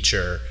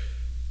teacher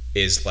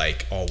is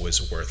like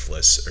always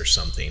worthless or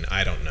something.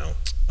 I don't know.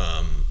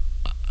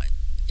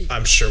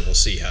 I'm sure we'll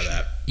see how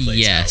that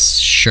plays out.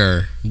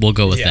 Sure. We'll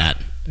go with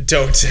that.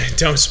 Don't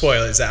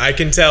spoil it, Zach. I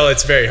can tell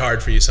it's very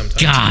hard for you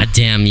sometimes. God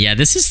damn, yeah,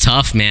 this is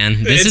tough,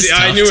 man. This is tough.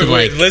 I knew it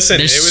would.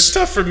 Listen, it was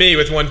tough for me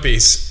with One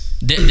Piece.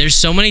 There's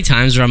so many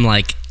times where I'm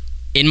like,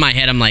 in my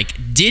head, I'm like,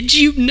 did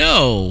you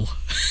know?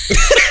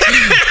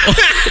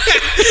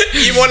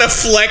 You want to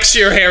flex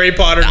your Harry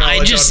Potter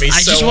knowledge on me so hard.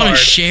 I just want to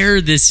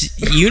share this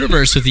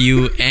universe with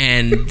you,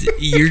 and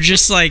you're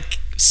just like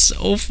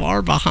so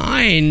far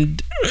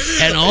behind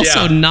and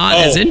also not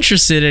as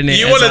interested in it.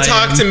 You want to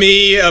talk to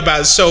me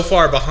about so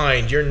far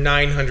behind? You're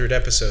 900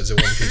 episodes of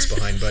One Piece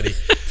behind, buddy.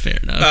 Fair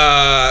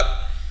enough.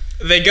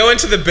 They go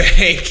into the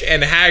bank,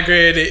 and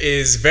Hagrid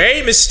is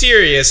very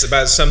mysterious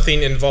about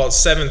something in Vault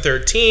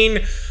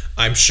 713.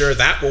 I'm sure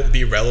that won't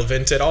be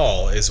relevant at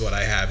all, is what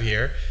I have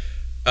here.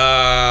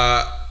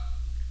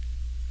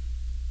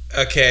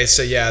 Okay,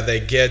 so yeah, they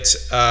get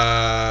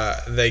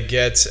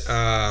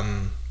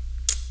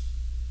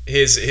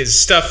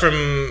his stuff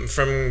from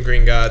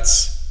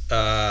Gringotts,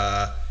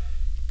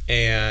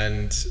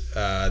 and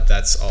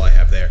that's all I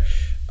have there.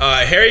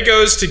 Harry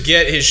goes to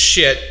get his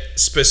shit.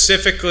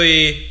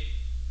 Specifically,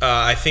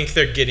 I think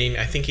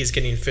he's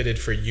getting fitted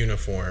for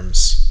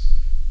uniforms,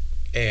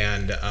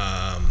 and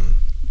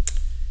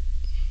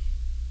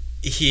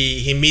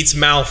he meets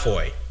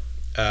Malfoy.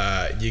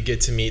 You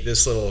get to meet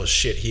this little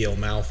shitheel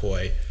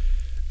Malfoy.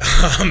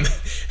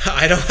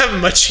 I don't have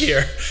much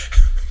here,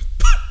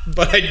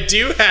 but I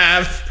do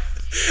have.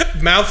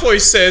 Malfoy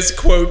says,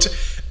 quote,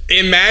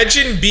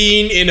 "Imagine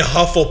being in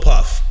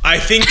Hufflepuff. I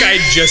think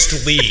I'd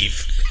just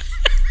leave."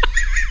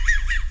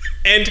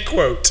 End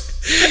quote.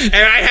 And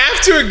I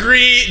have to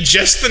agree,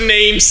 just the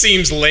name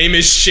seems lame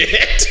as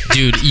shit.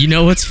 Dude, you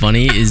know what's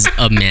funny is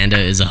Amanda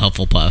is a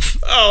Hufflepuff.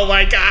 Oh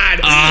my God.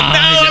 No,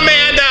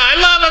 Amanda. I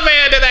love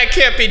Amanda. That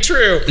can't be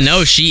true.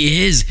 No,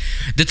 she is.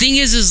 The thing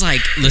is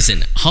like,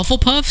 listen,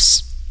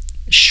 Hufflepuffs,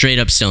 straight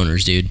up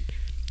stoners, dude.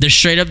 They're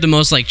straight up the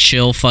most like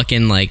chill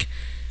fucking like.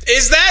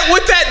 Is that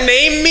what that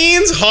name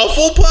means?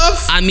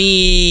 Hufflepuff? I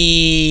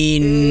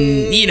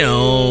mean,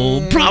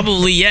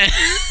 probably yes.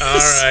 All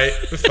right,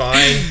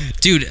 fine.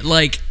 Dude,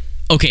 like,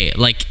 okay,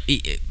 like,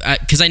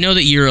 because I know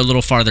that you're a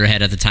little farther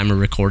ahead at the time of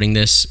recording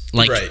this.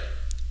 Like, right.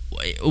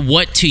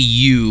 What to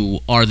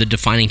you are the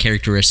defining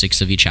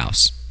characteristics of each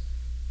house?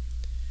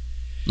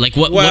 Like,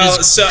 what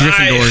is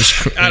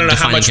Gryffindor's I don't know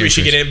how much we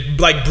should get in.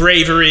 Like,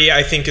 bravery,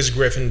 I think, is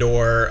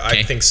Gryffindor.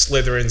 Okay. I think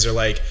Slytherins are,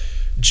 like,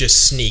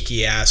 just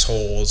sneaky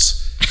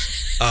assholes.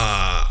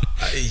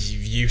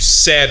 You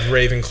said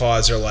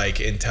Ravenclaws are like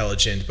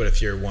intelligent, but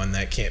if you're one,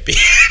 that can't be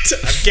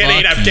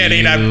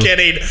it. I'm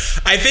kidding.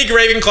 I think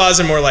Ravenclaws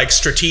are more like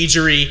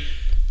strategery,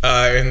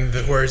 in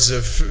the words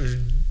of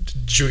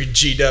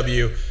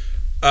GW.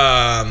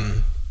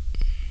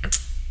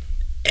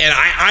 And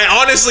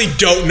I honestly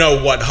don't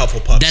know what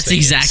Hufflepuff. That's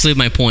exactly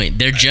my point.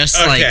 They're just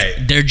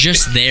they're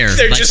just there.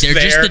 They're just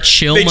the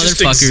chill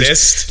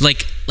motherfuckers.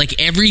 Like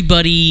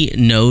everybody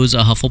knows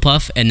a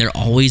Hufflepuff, and they're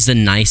always the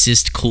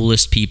nicest,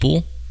 coolest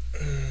people.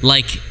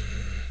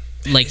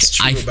 It's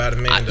true about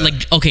Amanda.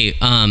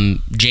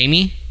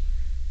 Jamie,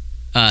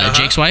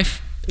 Jake's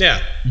wife.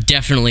 Yeah,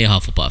 definitely a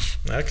Hufflepuff.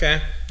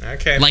 Okay.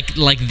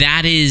 Like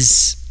that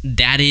is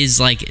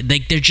like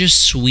they're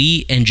just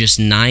sweet and just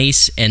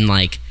nice and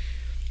like.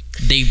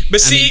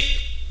 This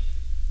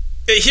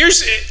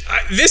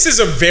is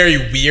a very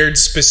weird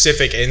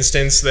specific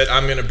instance that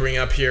I'm going to bring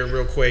up here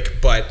real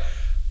quick, but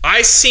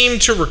I seem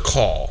to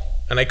recall,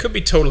 and I could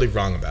be totally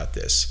wrong about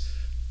this,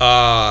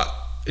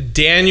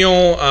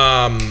 Daniel,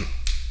 I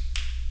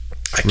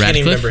can't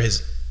even remember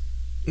his...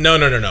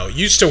 No.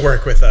 Used to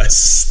work with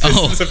us.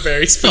 This is a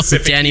very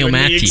specific Daniel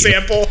Matthew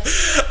example.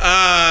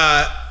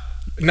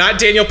 Not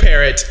Daniel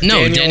Parrott.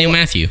 No, Daniel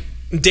Matthew.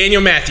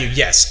 Daniel Matthew,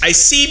 yes. I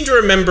seem to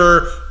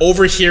remember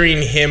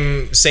overhearing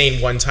him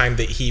saying one time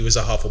that he was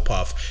a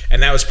Hufflepuff,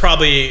 and that was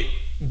probably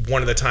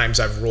one of the times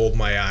I've rolled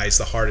my eyes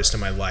the hardest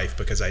in my life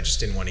because I just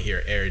didn't want to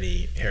hear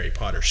any Harry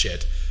Potter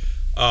shit.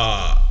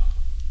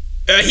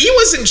 He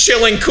wasn't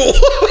chilling cool.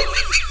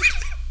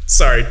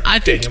 Sorry. I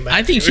think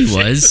he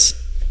was.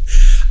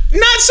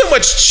 Not so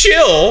much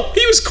chill.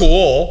 He was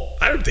cool.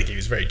 I don't think he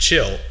was very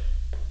chill.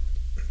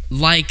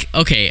 Like,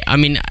 okay, I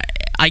mean,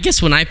 I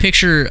guess when I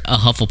picture a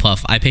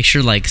Hufflepuff, I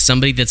picture like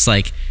somebody that's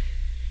like,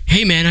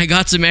 hey man, I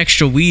got some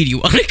extra weed. You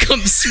want to come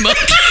smoke?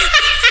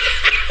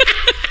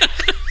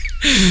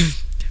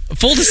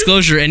 Full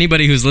disclosure,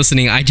 anybody who's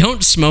listening, I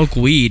don't smoke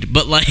weed,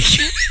 but like,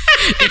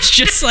 it's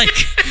just like,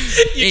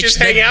 you just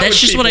hang out that's with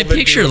just what I people that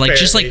picture, do, like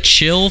just apparently. like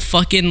chill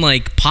fucking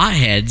like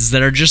potheads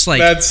that are just like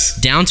That's-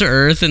 down to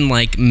earth and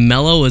like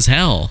mellow as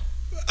hell.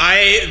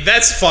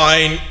 That's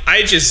fine.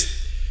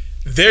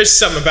 There's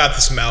something about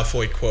this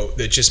Malfoy quote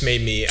that just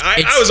made me.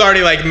 I was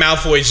already like,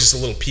 Malfoy's just a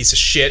little piece of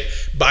shit,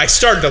 but I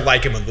started to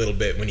like him a little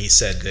bit when he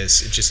said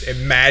this. Just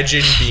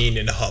imagine being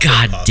in Hufflepuff.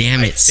 God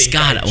damn it,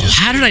 Scott!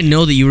 How did I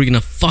know that you were gonna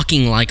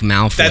fucking like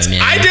Malfoy,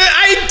 man? I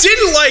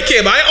didn't like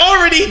him. I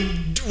already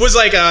was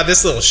like,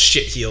 this little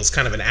shit-heel's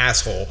kind of an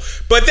asshole.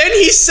 But then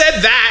he said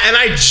that, and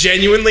I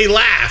genuinely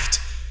laughed.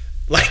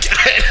 Like,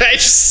 I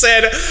just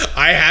said,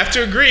 I have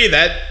to agree,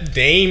 that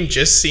name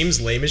just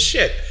seems lame as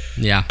shit.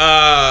 Yeah.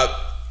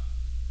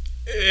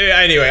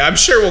 Anyway, I'm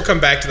sure we'll come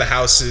back to the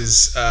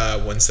houses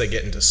once they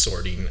get into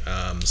sorting.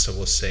 So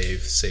we'll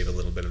save a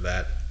little bit of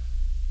that.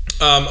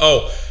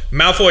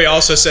 Malfoy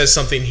also says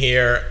something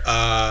here.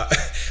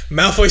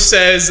 Malfoy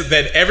says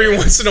that every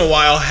once in a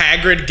while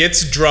Hagrid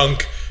gets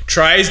drunk,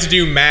 tries to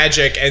do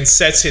magic, and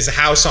sets his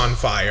house on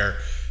fire.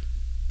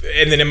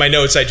 And then in my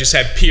notes I just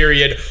had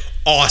period.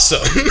 Awesome.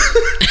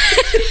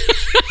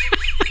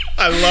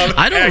 I love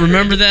I don't Hagrid.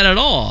 remember that at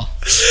all.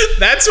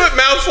 That's what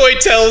Malfoy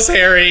tells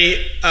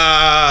Harry,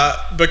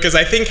 because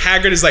I think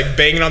Hagrid is like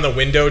banging on the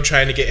window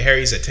trying to get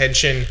Harry's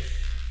attention,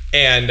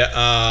 and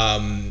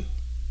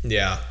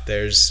yeah,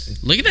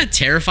 there's Look at that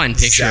terrifying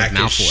picture Zach of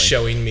is Malfoy.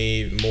 showing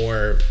me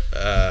more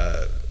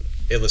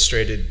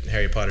illustrated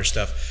Harry Potter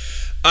stuff.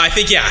 I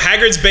think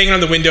Hagrid's banging on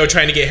the window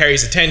trying to get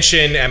Harry's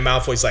attention, and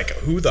Malfoy's like,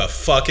 "Who the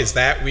fuck is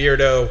that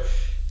weirdo?"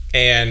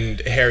 And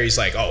Harry's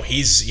like, "Oh,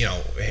 he's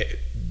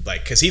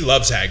like, because he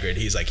loves Hagrid.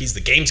 He's like, he's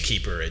the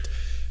gameskeeper at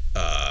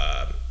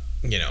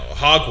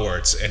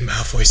Hogwarts." And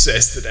Malfoy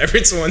says that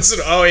every once in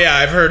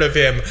I've heard of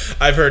him.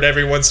 I've heard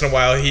every once in a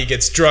while he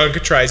gets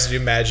drunk, tries to do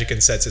magic,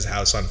 and sets his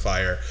house on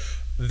fire.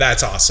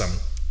 That's awesome.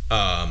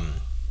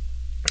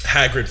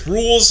 Hagrid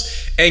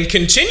rules and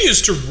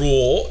continues to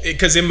rule,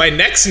 because in my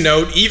next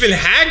note, even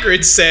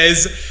Hagrid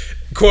says,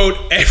 quote,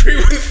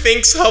 "Everyone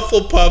thinks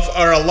Hufflepuff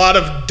are a lot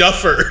of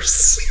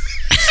duffers."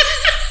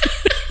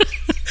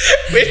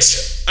 Which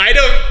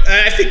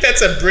I think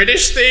that's a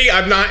British thing.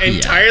 I'm not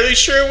entirely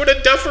sure what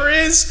a duffer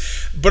is,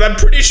 but I'm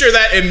pretty sure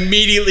that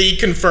immediately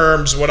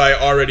confirms what I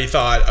already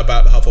thought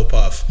about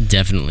Hufflepuff.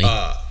 Definitely.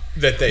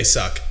 That they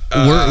suck.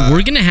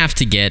 We're going to have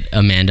to get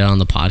Amanda on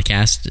the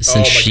podcast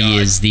since she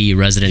is the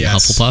resident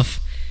Hufflepuff.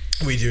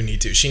 We do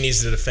need to. She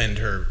needs to defend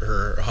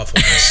her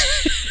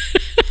Hufflepuff.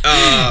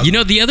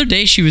 The other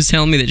day she was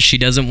telling me that she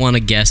doesn't want to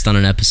guest on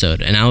an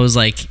episode, and I was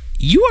like,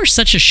 "You are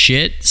such a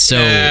shit." So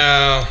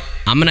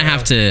I'm gonna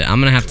have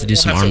to do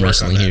some arm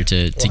wrestling here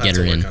to get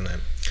her in.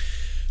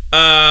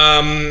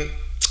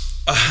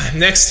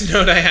 Next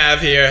note I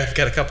have here, I've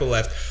got a couple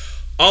left.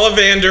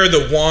 Ollivander,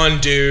 the wand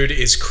dude,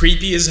 is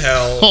creepy as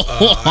hell.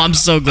 I'm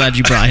so glad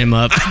you brought him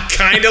up. I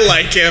kind of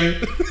like him.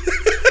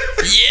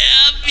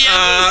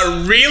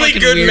 Really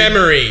good weird.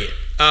 memory.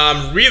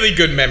 Really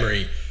good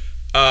memory.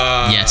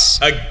 Yes.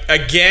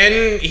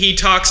 Again, he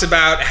talks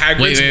about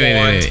Hagrid's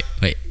wand.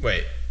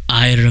 Wait.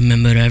 I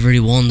remember every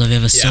wand I've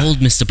ever sold,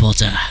 Mr.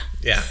 Potter.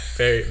 Yeah,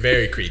 very,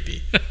 very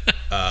creepy.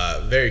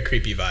 Very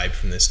creepy vibe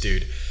from this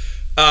dude.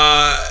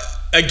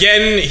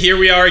 Again, here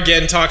we are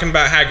again talking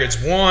about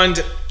Hagrid's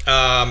wand,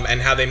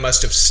 and how they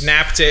must have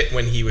snapped it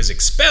when he was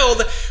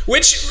expelled.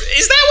 Which,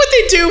 is that what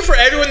they do for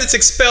everyone that's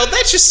expelled?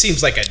 That just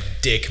seems like a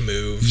dick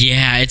move.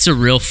 Yeah, it's a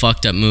real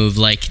fucked up move.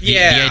 Like, the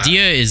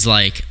idea is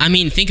like, I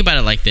mean, think about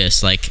it like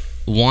this. Like,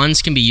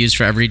 wands can be used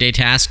for everyday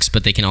tasks,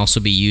 but they can also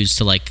be used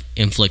to, like,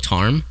 inflict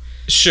harm.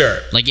 Sure.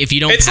 Like, if you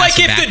don't it's pass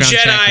like a if the background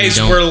check and you Jedis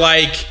don't were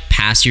like...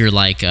 pass your,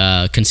 like,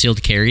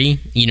 concealed carry,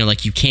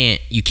 like, you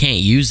can't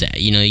use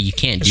that. You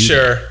can't do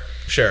that.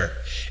 Sure.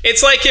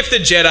 It's like if the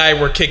Jedi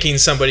were kicking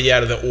somebody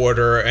out of the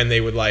Order and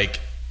they would, like,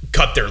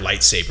 cut their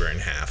lightsaber in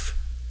half.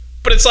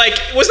 But it's like,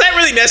 was that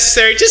really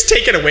necessary? Just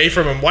take it away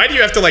from them. Why do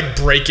you have to, like,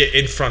 break it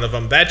in front of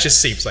them? That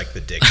just seems like the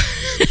dick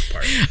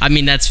part. I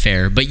mean, that's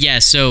fair. But yeah,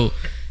 so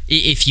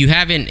if you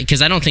haven't,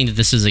 because I don't think that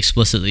this is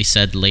explicitly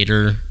said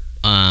later,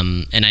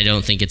 and I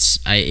don't think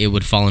it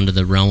would fall into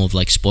the realm of,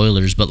 like,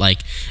 spoilers, but,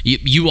 like,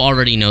 you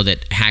already know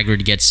that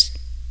Hagrid gets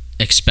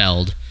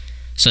expelled,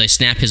 so they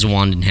snap his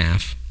wand in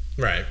half.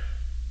 Right.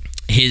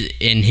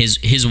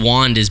 His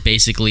wand is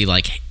basically,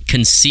 like,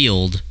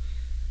 concealed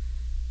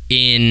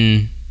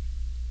in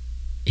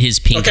his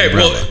pink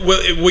umbrella.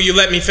 Will you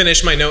let me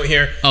finish my note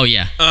here? Oh,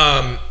 yeah.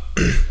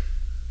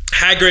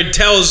 Hagrid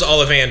tells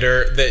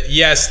Ollivander that,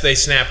 yes, they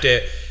snapped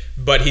it,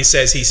 but he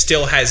says he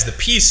still has the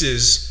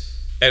pieces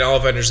And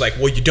Ollivander's like,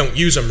 well, you don't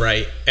use them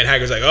right. And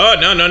Hagrid's like, oh,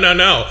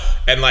 no.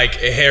 And like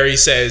Harry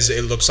says,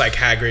 it looks like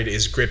Hagrid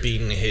is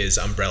gripping his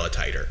umbrella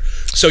tighter.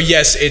 So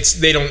yes,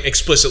 they don't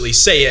explicitly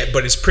say it,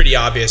 but it's pretty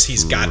obvious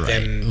he's got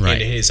them in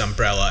his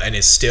umbrella and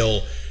is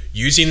still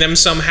using them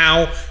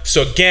somehow.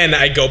 So again,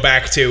 I go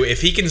back to,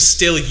 if he can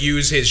still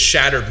use his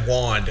shattered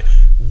wand,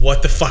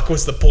 what the fuck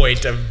was the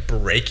point of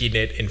breaking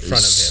it in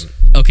front of him?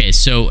 Okay,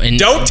 so... and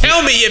don't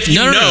tell me if you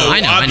know,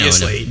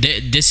 obviously. I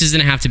know. This is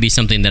going to have to be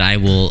something that I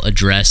will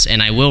address,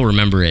 and I will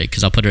remember it,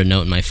 because I'll put a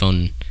note in my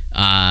phone.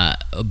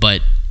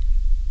 But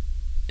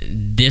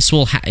this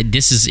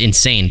is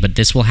insane, but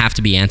this will have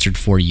to be answered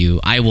for you.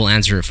 I will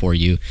answer it for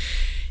you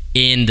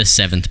in the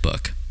 7th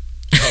book.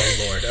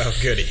 Oh, Lord. Oh,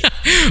 goody.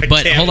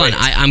 But hold on.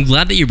 I'm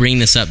glad that you're bringing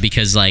this up,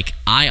 because, like,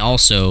 I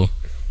also,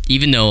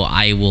 even though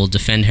I will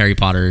defend Harry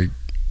Potter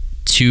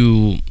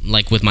to,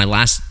 like, with my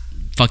last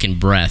fucking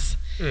breath...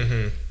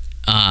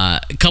 a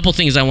couple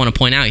things I want to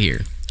point out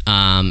here,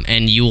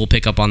 and you will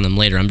pick up on them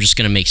later. I'm just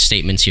going to make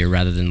statements here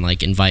rather than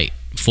like invite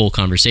full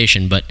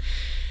conversation. But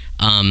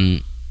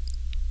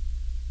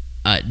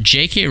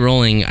J.K.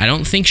 Rowling, I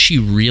don't think she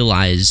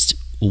realized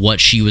what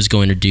she was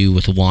going to do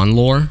with wand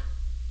lore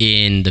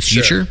in the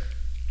future. Sure.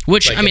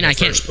 Which, like, I mean, I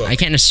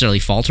can't necessarily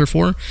fault her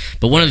for.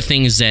 But one of the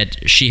things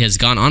that she has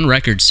gone on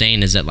record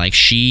saying is that like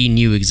she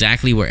knew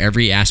exactly where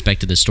every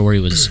aspect of the story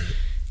was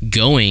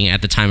going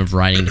at the time of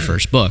writing the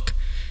first book.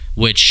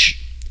 Which,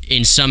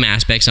 in some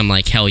aspects, I'm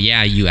like, hell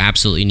yeah, you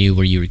absolutely knew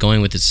where you were going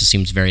with this. It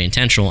seems very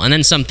intentional. And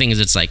then some things,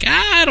 it's like,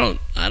 I don't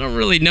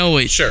really know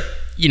what,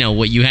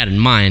 what you had in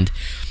mind.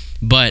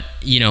 But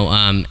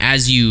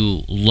as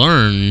you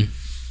learn,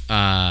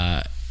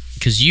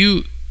 because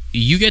you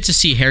get to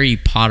see Harry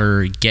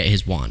Potter get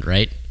his wand,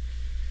 right?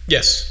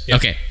 Yes. Yeah.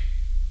 Okay.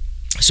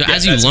 So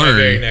as you learn,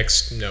 very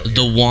next note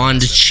the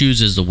wand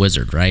chooses the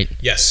wizard, right?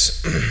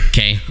 Yes.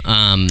 Okay.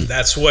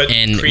 That's what.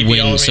 And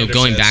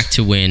going back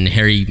to when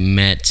Harry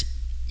met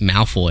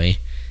Malfoy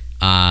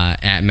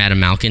at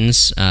Madame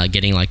Malkin's,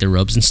 getting like the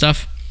robes and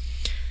stuff,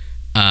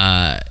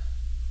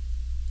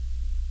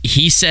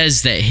 he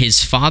says that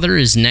his father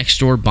is next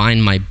door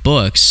buying my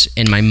books,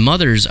 and my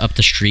mother's up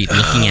the street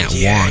looking at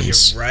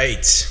wands. You're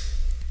right.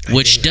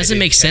 Which doesn't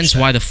make sense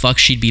why the fuck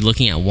she'd be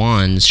looking at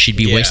wands. She'd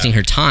be wasting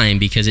her time,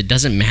 because it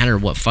doesn't matter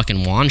what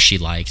fucking wand she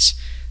likes.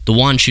 The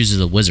wand chooses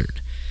the wizard.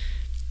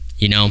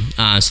 So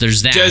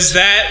there's that. Does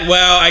that...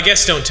 Well, I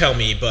guess don't tell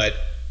me, but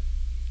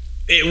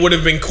it would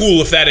have been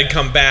cool if that had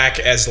come back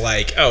as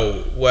like,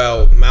 oh,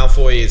 well,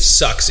 Malfoy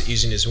sucks at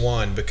using his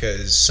wand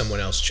because someone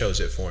else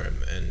chose it for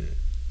him. And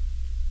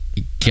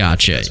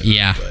gotcha.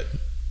 Yeah. But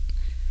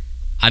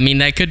I mean,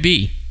 that could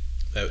be.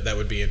 That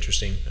would be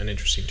interesting. An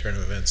interesting turn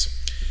of events.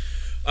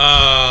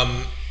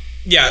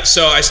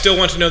 So I still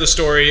want to know the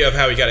story of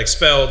how he got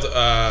expelled,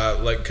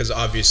 because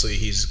obviously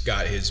he's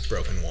got his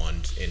broken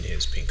wand in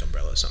his pink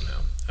umbrella somehow.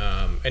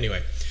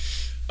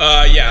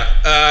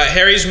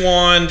 Harry's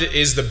wand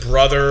is the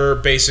brother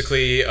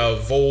basically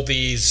of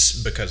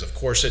Voldy's, because of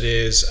course it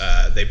is.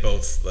 It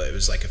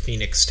was like a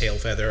phoenix tail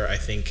feather, I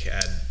think,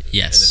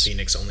 yes. And the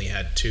phoenix only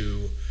had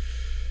 2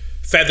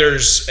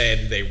 feathers,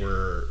 and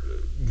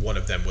one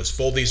of them was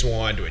Voldy's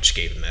wand, which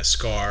gave him that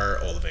scar.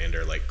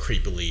 Ollivander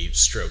creepily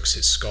strokes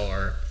his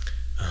scar.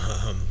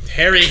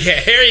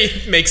 Harry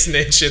makes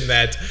mention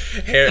that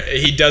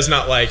he does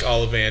not like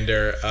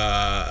Ollivander,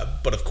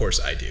 but of course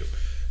I do.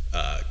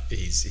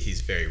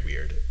 He's very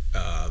weird.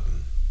 I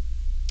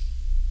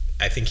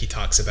think he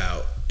talks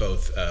about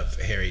both of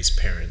Harry's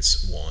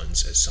parents'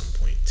 wands at some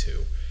point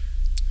too.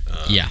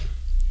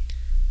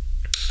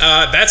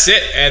 That's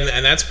it,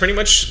 and that's pretty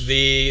much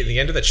the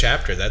end of the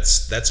chapter.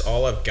 That's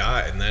all I've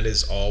got, and that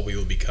is all we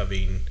will be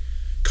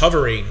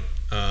covering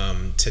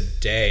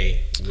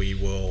today. We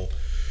will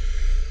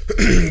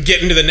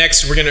get into the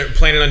next. We're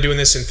planning on doing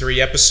this in 3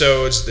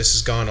 episodes. This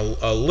has gone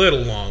a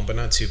little long, but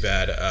not too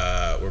bad.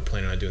 We're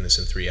planning on doing this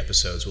in 3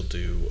 episodes. We'll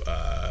do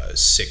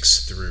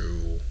 6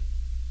 through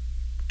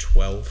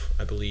 12,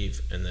 I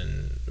believe, and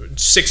then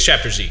 6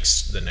 chapters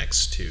each. The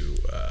next 2.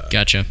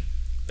 Gotcha.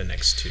 The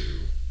next 2.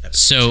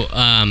 So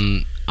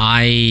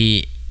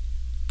I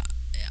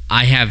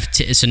have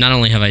so not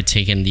only have I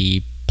taken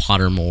the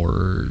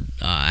Pottermore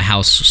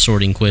house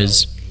sorting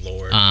quiz,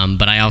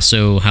 but I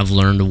also have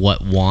learned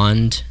what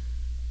wand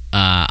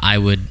I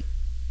would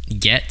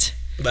get.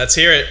 Let's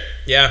hear it.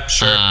 Yeah,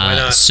 sure. Why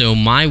not? So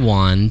my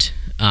wand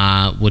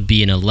would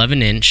be an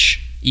 11-inch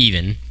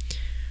even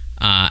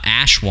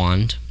ash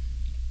wand,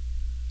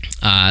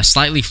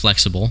 slightly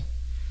flexible,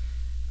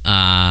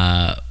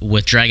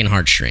 with dragon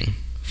heartstring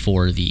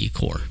for the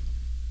core.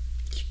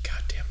 You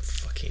goddamn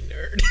fucking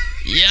nerd.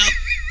 Yep.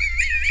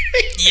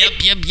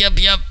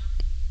 Yep.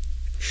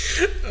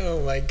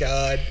 Oh my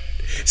god.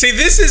 See,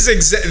 this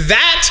is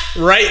that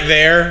right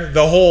there.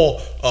 The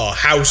whole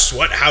house.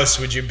 What house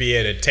would you be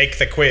in? And take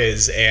the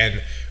quiz.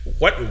 And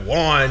what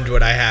wand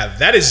would I have?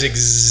 That is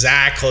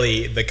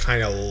exactly the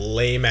kind of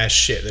lame ass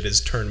shit that has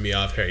turned me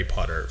off Harry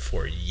Potter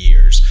for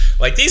years.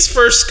 Like these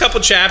first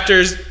couple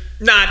chapters,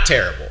 not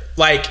terrible.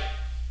 Like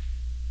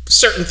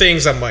certain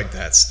things, I'm like,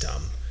 that's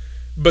dumb.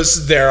 But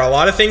there are a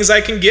lot of things I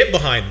can get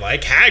behind,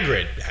 like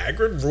Hagrid.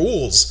 Hagrid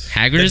rules.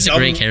 Hagrid is a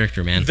great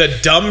character, man. The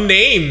dumb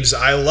names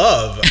I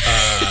love.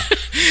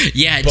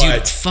 Yeah,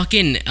 dude,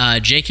 fucking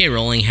J.K.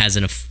 Rowling has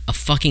a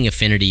fucking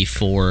affinity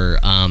for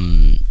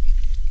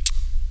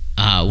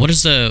what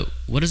is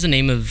the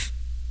name of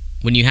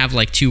when you have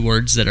like two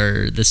words that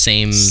are the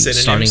same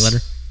Synonyms? starting letter?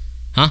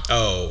 Huh?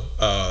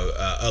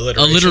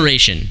 Alliteration.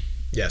 Alliteration.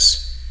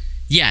 Yes.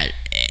 Yeah,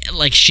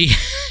 like she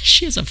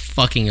has a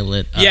fucking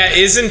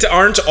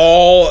aren't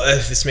all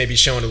this may be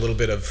showing a little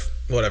bit of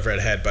what I've read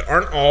ahead, but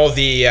aren't all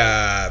the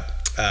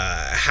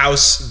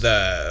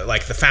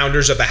the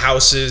founders of the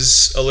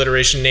houses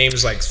alliteration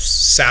names like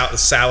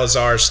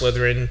Salazar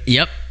Slytherin?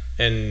 Yep.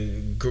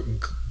 And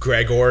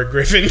Gregor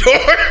Gryffindor.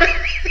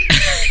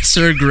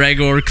 Sir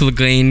Gregor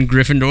Clegane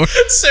Gryffindor.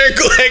 Sir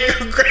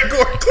Gregor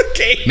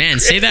Clegane. Man,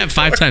 say that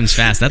 5 times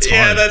fast. That's hard.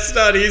 Yeah, that's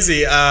not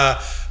easy.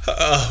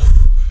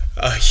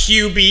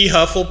 Hubie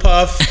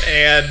Hufflepuff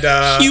and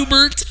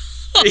Hubert.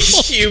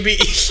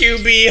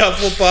 Hubie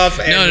Hufflepuff.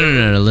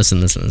 And No.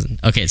 Listen.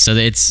 Okay, so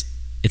it's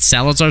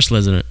Salazar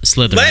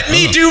Slytherin. Let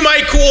me do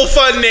my cool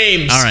fun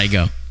names. All right,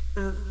 go.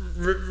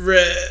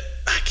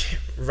 I can't.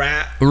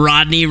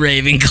 Rodney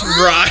Ravenclaw.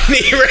 Rodney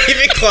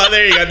Ravenclaw.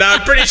 There you go. Now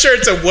I'm pretty sure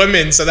it's a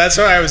woman, so that's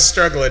why I was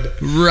struggling.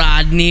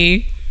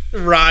 Rodney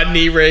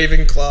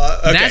Ravenclaw.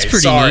 Okay, that's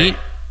pretty neat.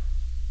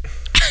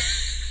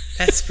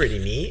 That's pretty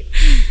neat.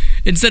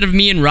 Instead of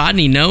me and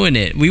Rodney knowing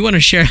it, we want to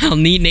share how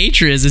neat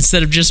nature is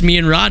instead of just me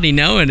and Rodney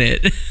knowing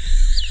it.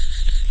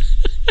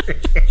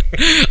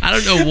 I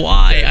don't know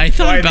why I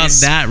thought about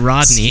that,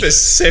 Rodney.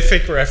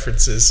 Specific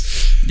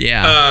references.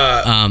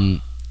 Yeah.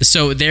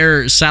 So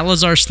they're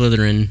Salazar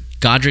Slytherin,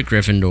 Godric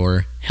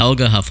Gryffindor,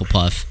 Helga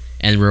Hufflepuff,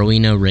 and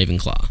Rowena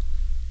Ravenclaw.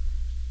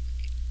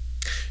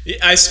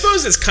 I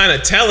suppose it's kind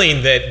of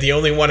telling that the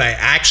only one I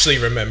actually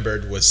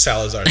remembered was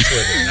Salazar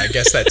Slytherin. I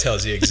guess that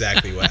tells you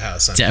exactly what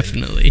house I'm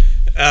Definitely. in.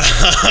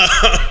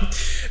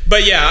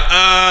 But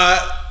yeah,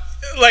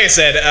 like I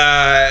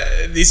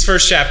said, these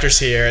first chapters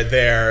here,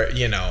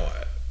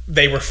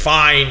 they were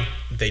fine.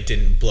 They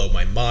didn't blow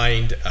my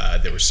mind.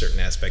 There were certain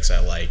aspects I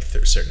liked.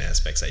 There were certain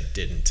aspects I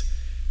didn't.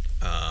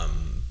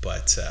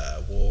 But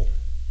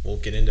we'll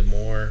get into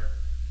more,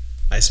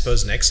 I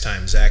suppose, next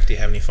time. Zach, do you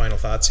have any final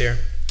thoughts here?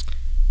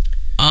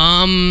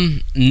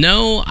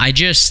 No. I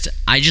just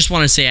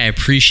want to say I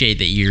appreciate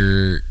that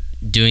you're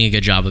doing a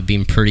good job of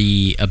being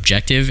pretty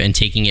objective and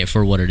taking it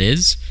for what it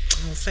is.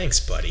 Oh, thanks,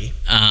 buddy.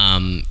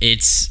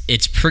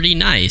 It's pretty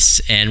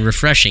nice and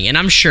refreshing, and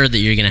I'm sure that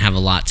you're gonna have a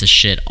lot to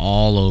shit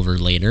all over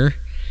later.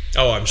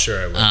 Oh, I'm sure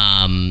I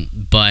will.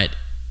 But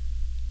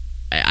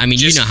I mean,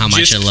 you know how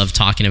much I love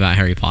talking about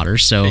Harry Potter,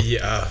 so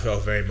yeah,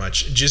 very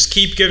much. Just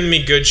keep giving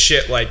me good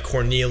shit like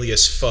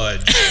Cornelius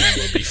Fudge, and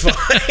we'll be fine.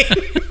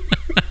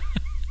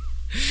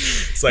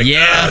 It's like,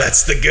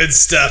 that's the good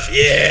stuff.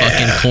 Yeah,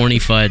 fucking corny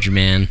Fudge,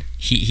 man.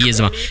 He is.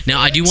 Now,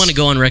 I do want to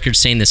go on record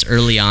saying this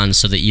early on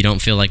so that you don't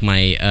feel like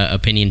my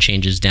opinion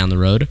changes down the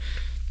road.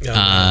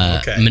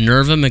 Okay.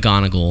 Minerva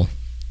McGonagall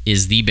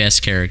is the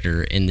best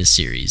character in this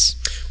series.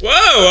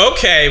 Whoa,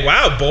 okay.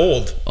 Wow,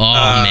 bold. Oh,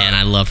 man,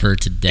 I love her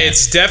to death.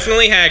 It's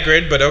definitely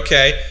Hagrid, but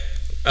okay.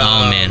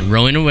 Oh, man.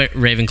 Rowena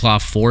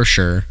Ravenclaw for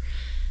sure.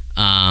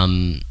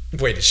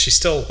 Wait, is she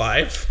still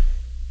alive?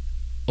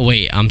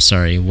 Wait, I'm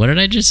sorry. What did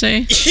I just say?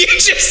 You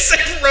just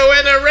said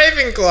Rowena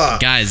Ravenclaw.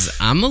 Guys,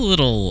 I'm a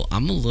little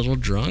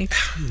drunk.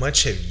 How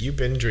much have you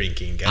been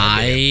drinking?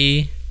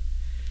 I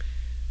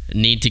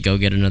need to go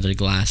get another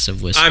glass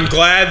of whiskey. I'm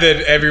glad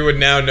that everyone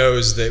now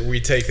knows that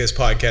we take this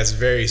podcast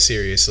very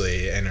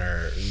seriously and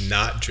are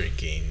not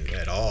drinking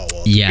at all.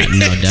 Yeah,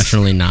 no,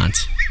 definitely not.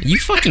 Are you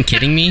fucking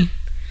kidding me?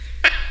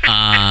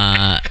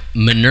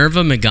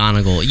 Minerva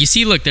McGonagall. You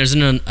see, look, there's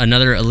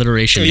another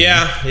alliteration.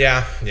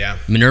 Yeah.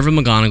 Minerva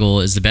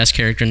McGonagall is the best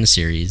character in the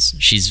series.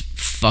 She's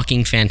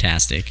fucking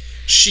fantastic.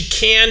 She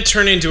can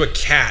turn into a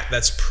cat.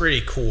 That's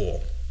pretty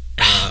cool.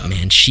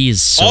 Man, she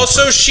is so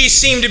also perfect. She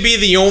seemed to be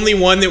the only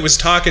one that was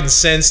talking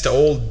sense to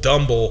old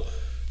Dumble.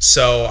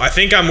 So I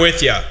think I'm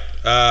with you.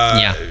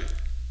 Yeah.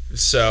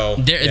 So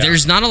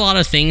there's not a lot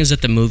of things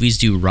that the movies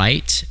do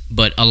right,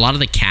 but a lot of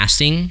the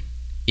casting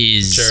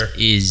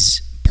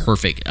is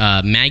perfect.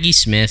 Maggie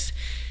Smith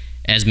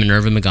as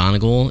Minerva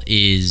McGonagall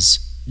is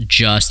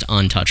just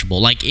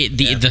untouchable. Like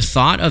the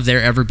thought of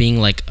there ever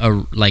being like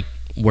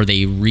where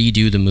they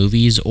redo the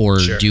movies or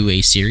do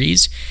a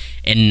series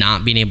and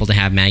not being able to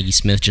have Maggie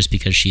Smith just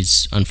because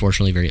she's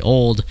unfortunately very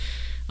old,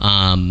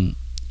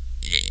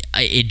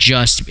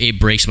 it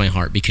breaks my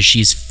heart because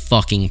she's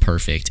fucking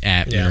perfect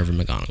at Minerva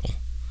McGonagall.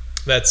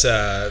 That's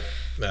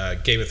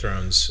Game of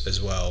Thrones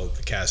as well.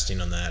 The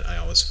casting on that I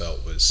always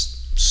felt was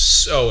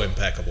so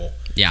impeccable.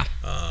 Yeah.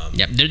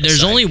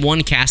 There's only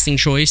one casting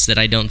choice that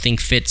I don't think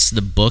fits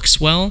the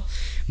books well,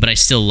 but I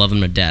still love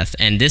him to death.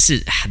 And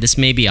this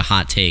may be a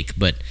hot take,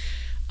 but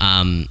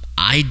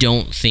I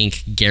don't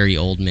think Gary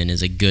Oldman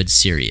is a good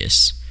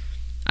Sirius.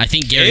 I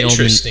think Gary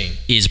Oldman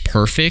is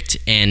perfect,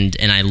 and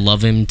I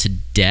love him to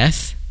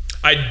death.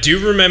 I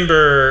do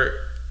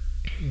remember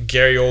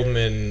Gary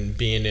Oldman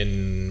being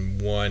in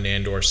one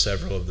and or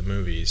several of the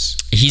movies.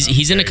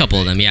 He's in a couple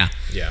of them, yeah.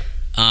 Yeah.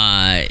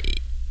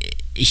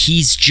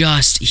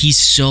 He's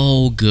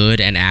so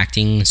good at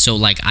acting. So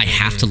like I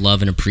have to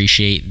love and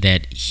appreciate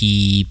that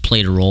he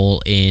played a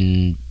role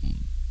in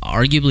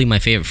arguably my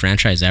favorite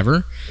franchise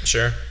ever.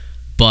 Sure.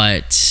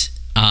 But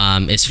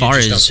as far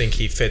as don't think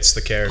he fits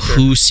the character,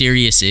 who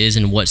Sirius is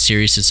and what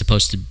Sirius is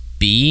supposed to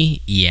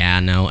be,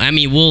 no. I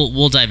mean,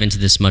 we'll dive into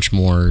this much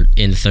more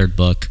in the third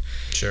book.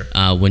 Sure.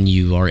 When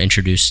you are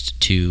introduced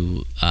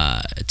to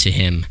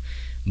him,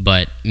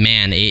 but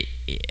man,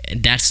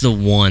 that's the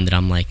one that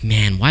I'm like,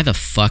 man, why the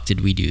fuck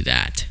did we do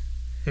that?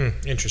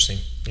 Interesting.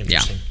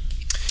 Yeah.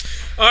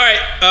 All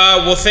right.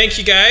 Well, thank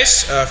you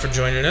guys for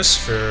joining us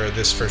for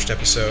this first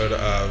episode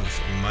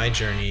of my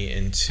journey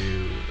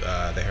into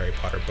the Harry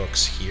Potter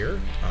books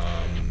here.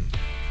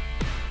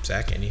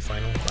 Zach, any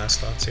final last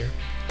thoughts here?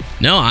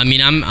 No, I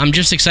mean, I'm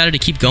just excited to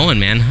keep going,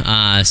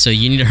 man. So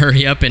you need to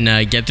hurry up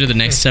and get through the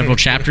next several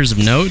chapters of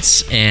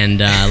notes, and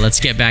let's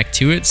get back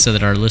to it so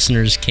that our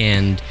listeners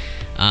can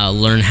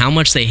learn how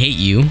much they hate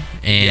you,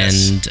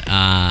 and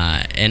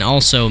and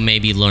also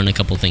maybe learn a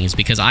couple things,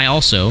 because I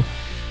also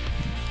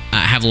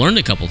have learned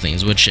a couple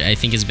things, which I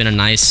think has been a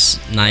nice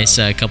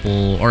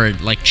couple, or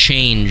like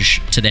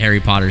change to the Harry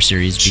Potter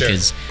series,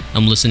 because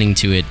I'm listening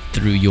to it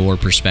through your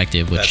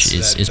perspective, which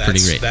is pretty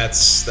great.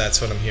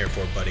 That's what I'm here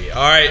for, buddy.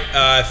 All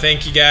right,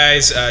 thank you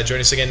guys. Join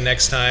us again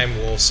next time.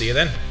 We'll see you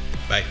then.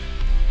 Bye.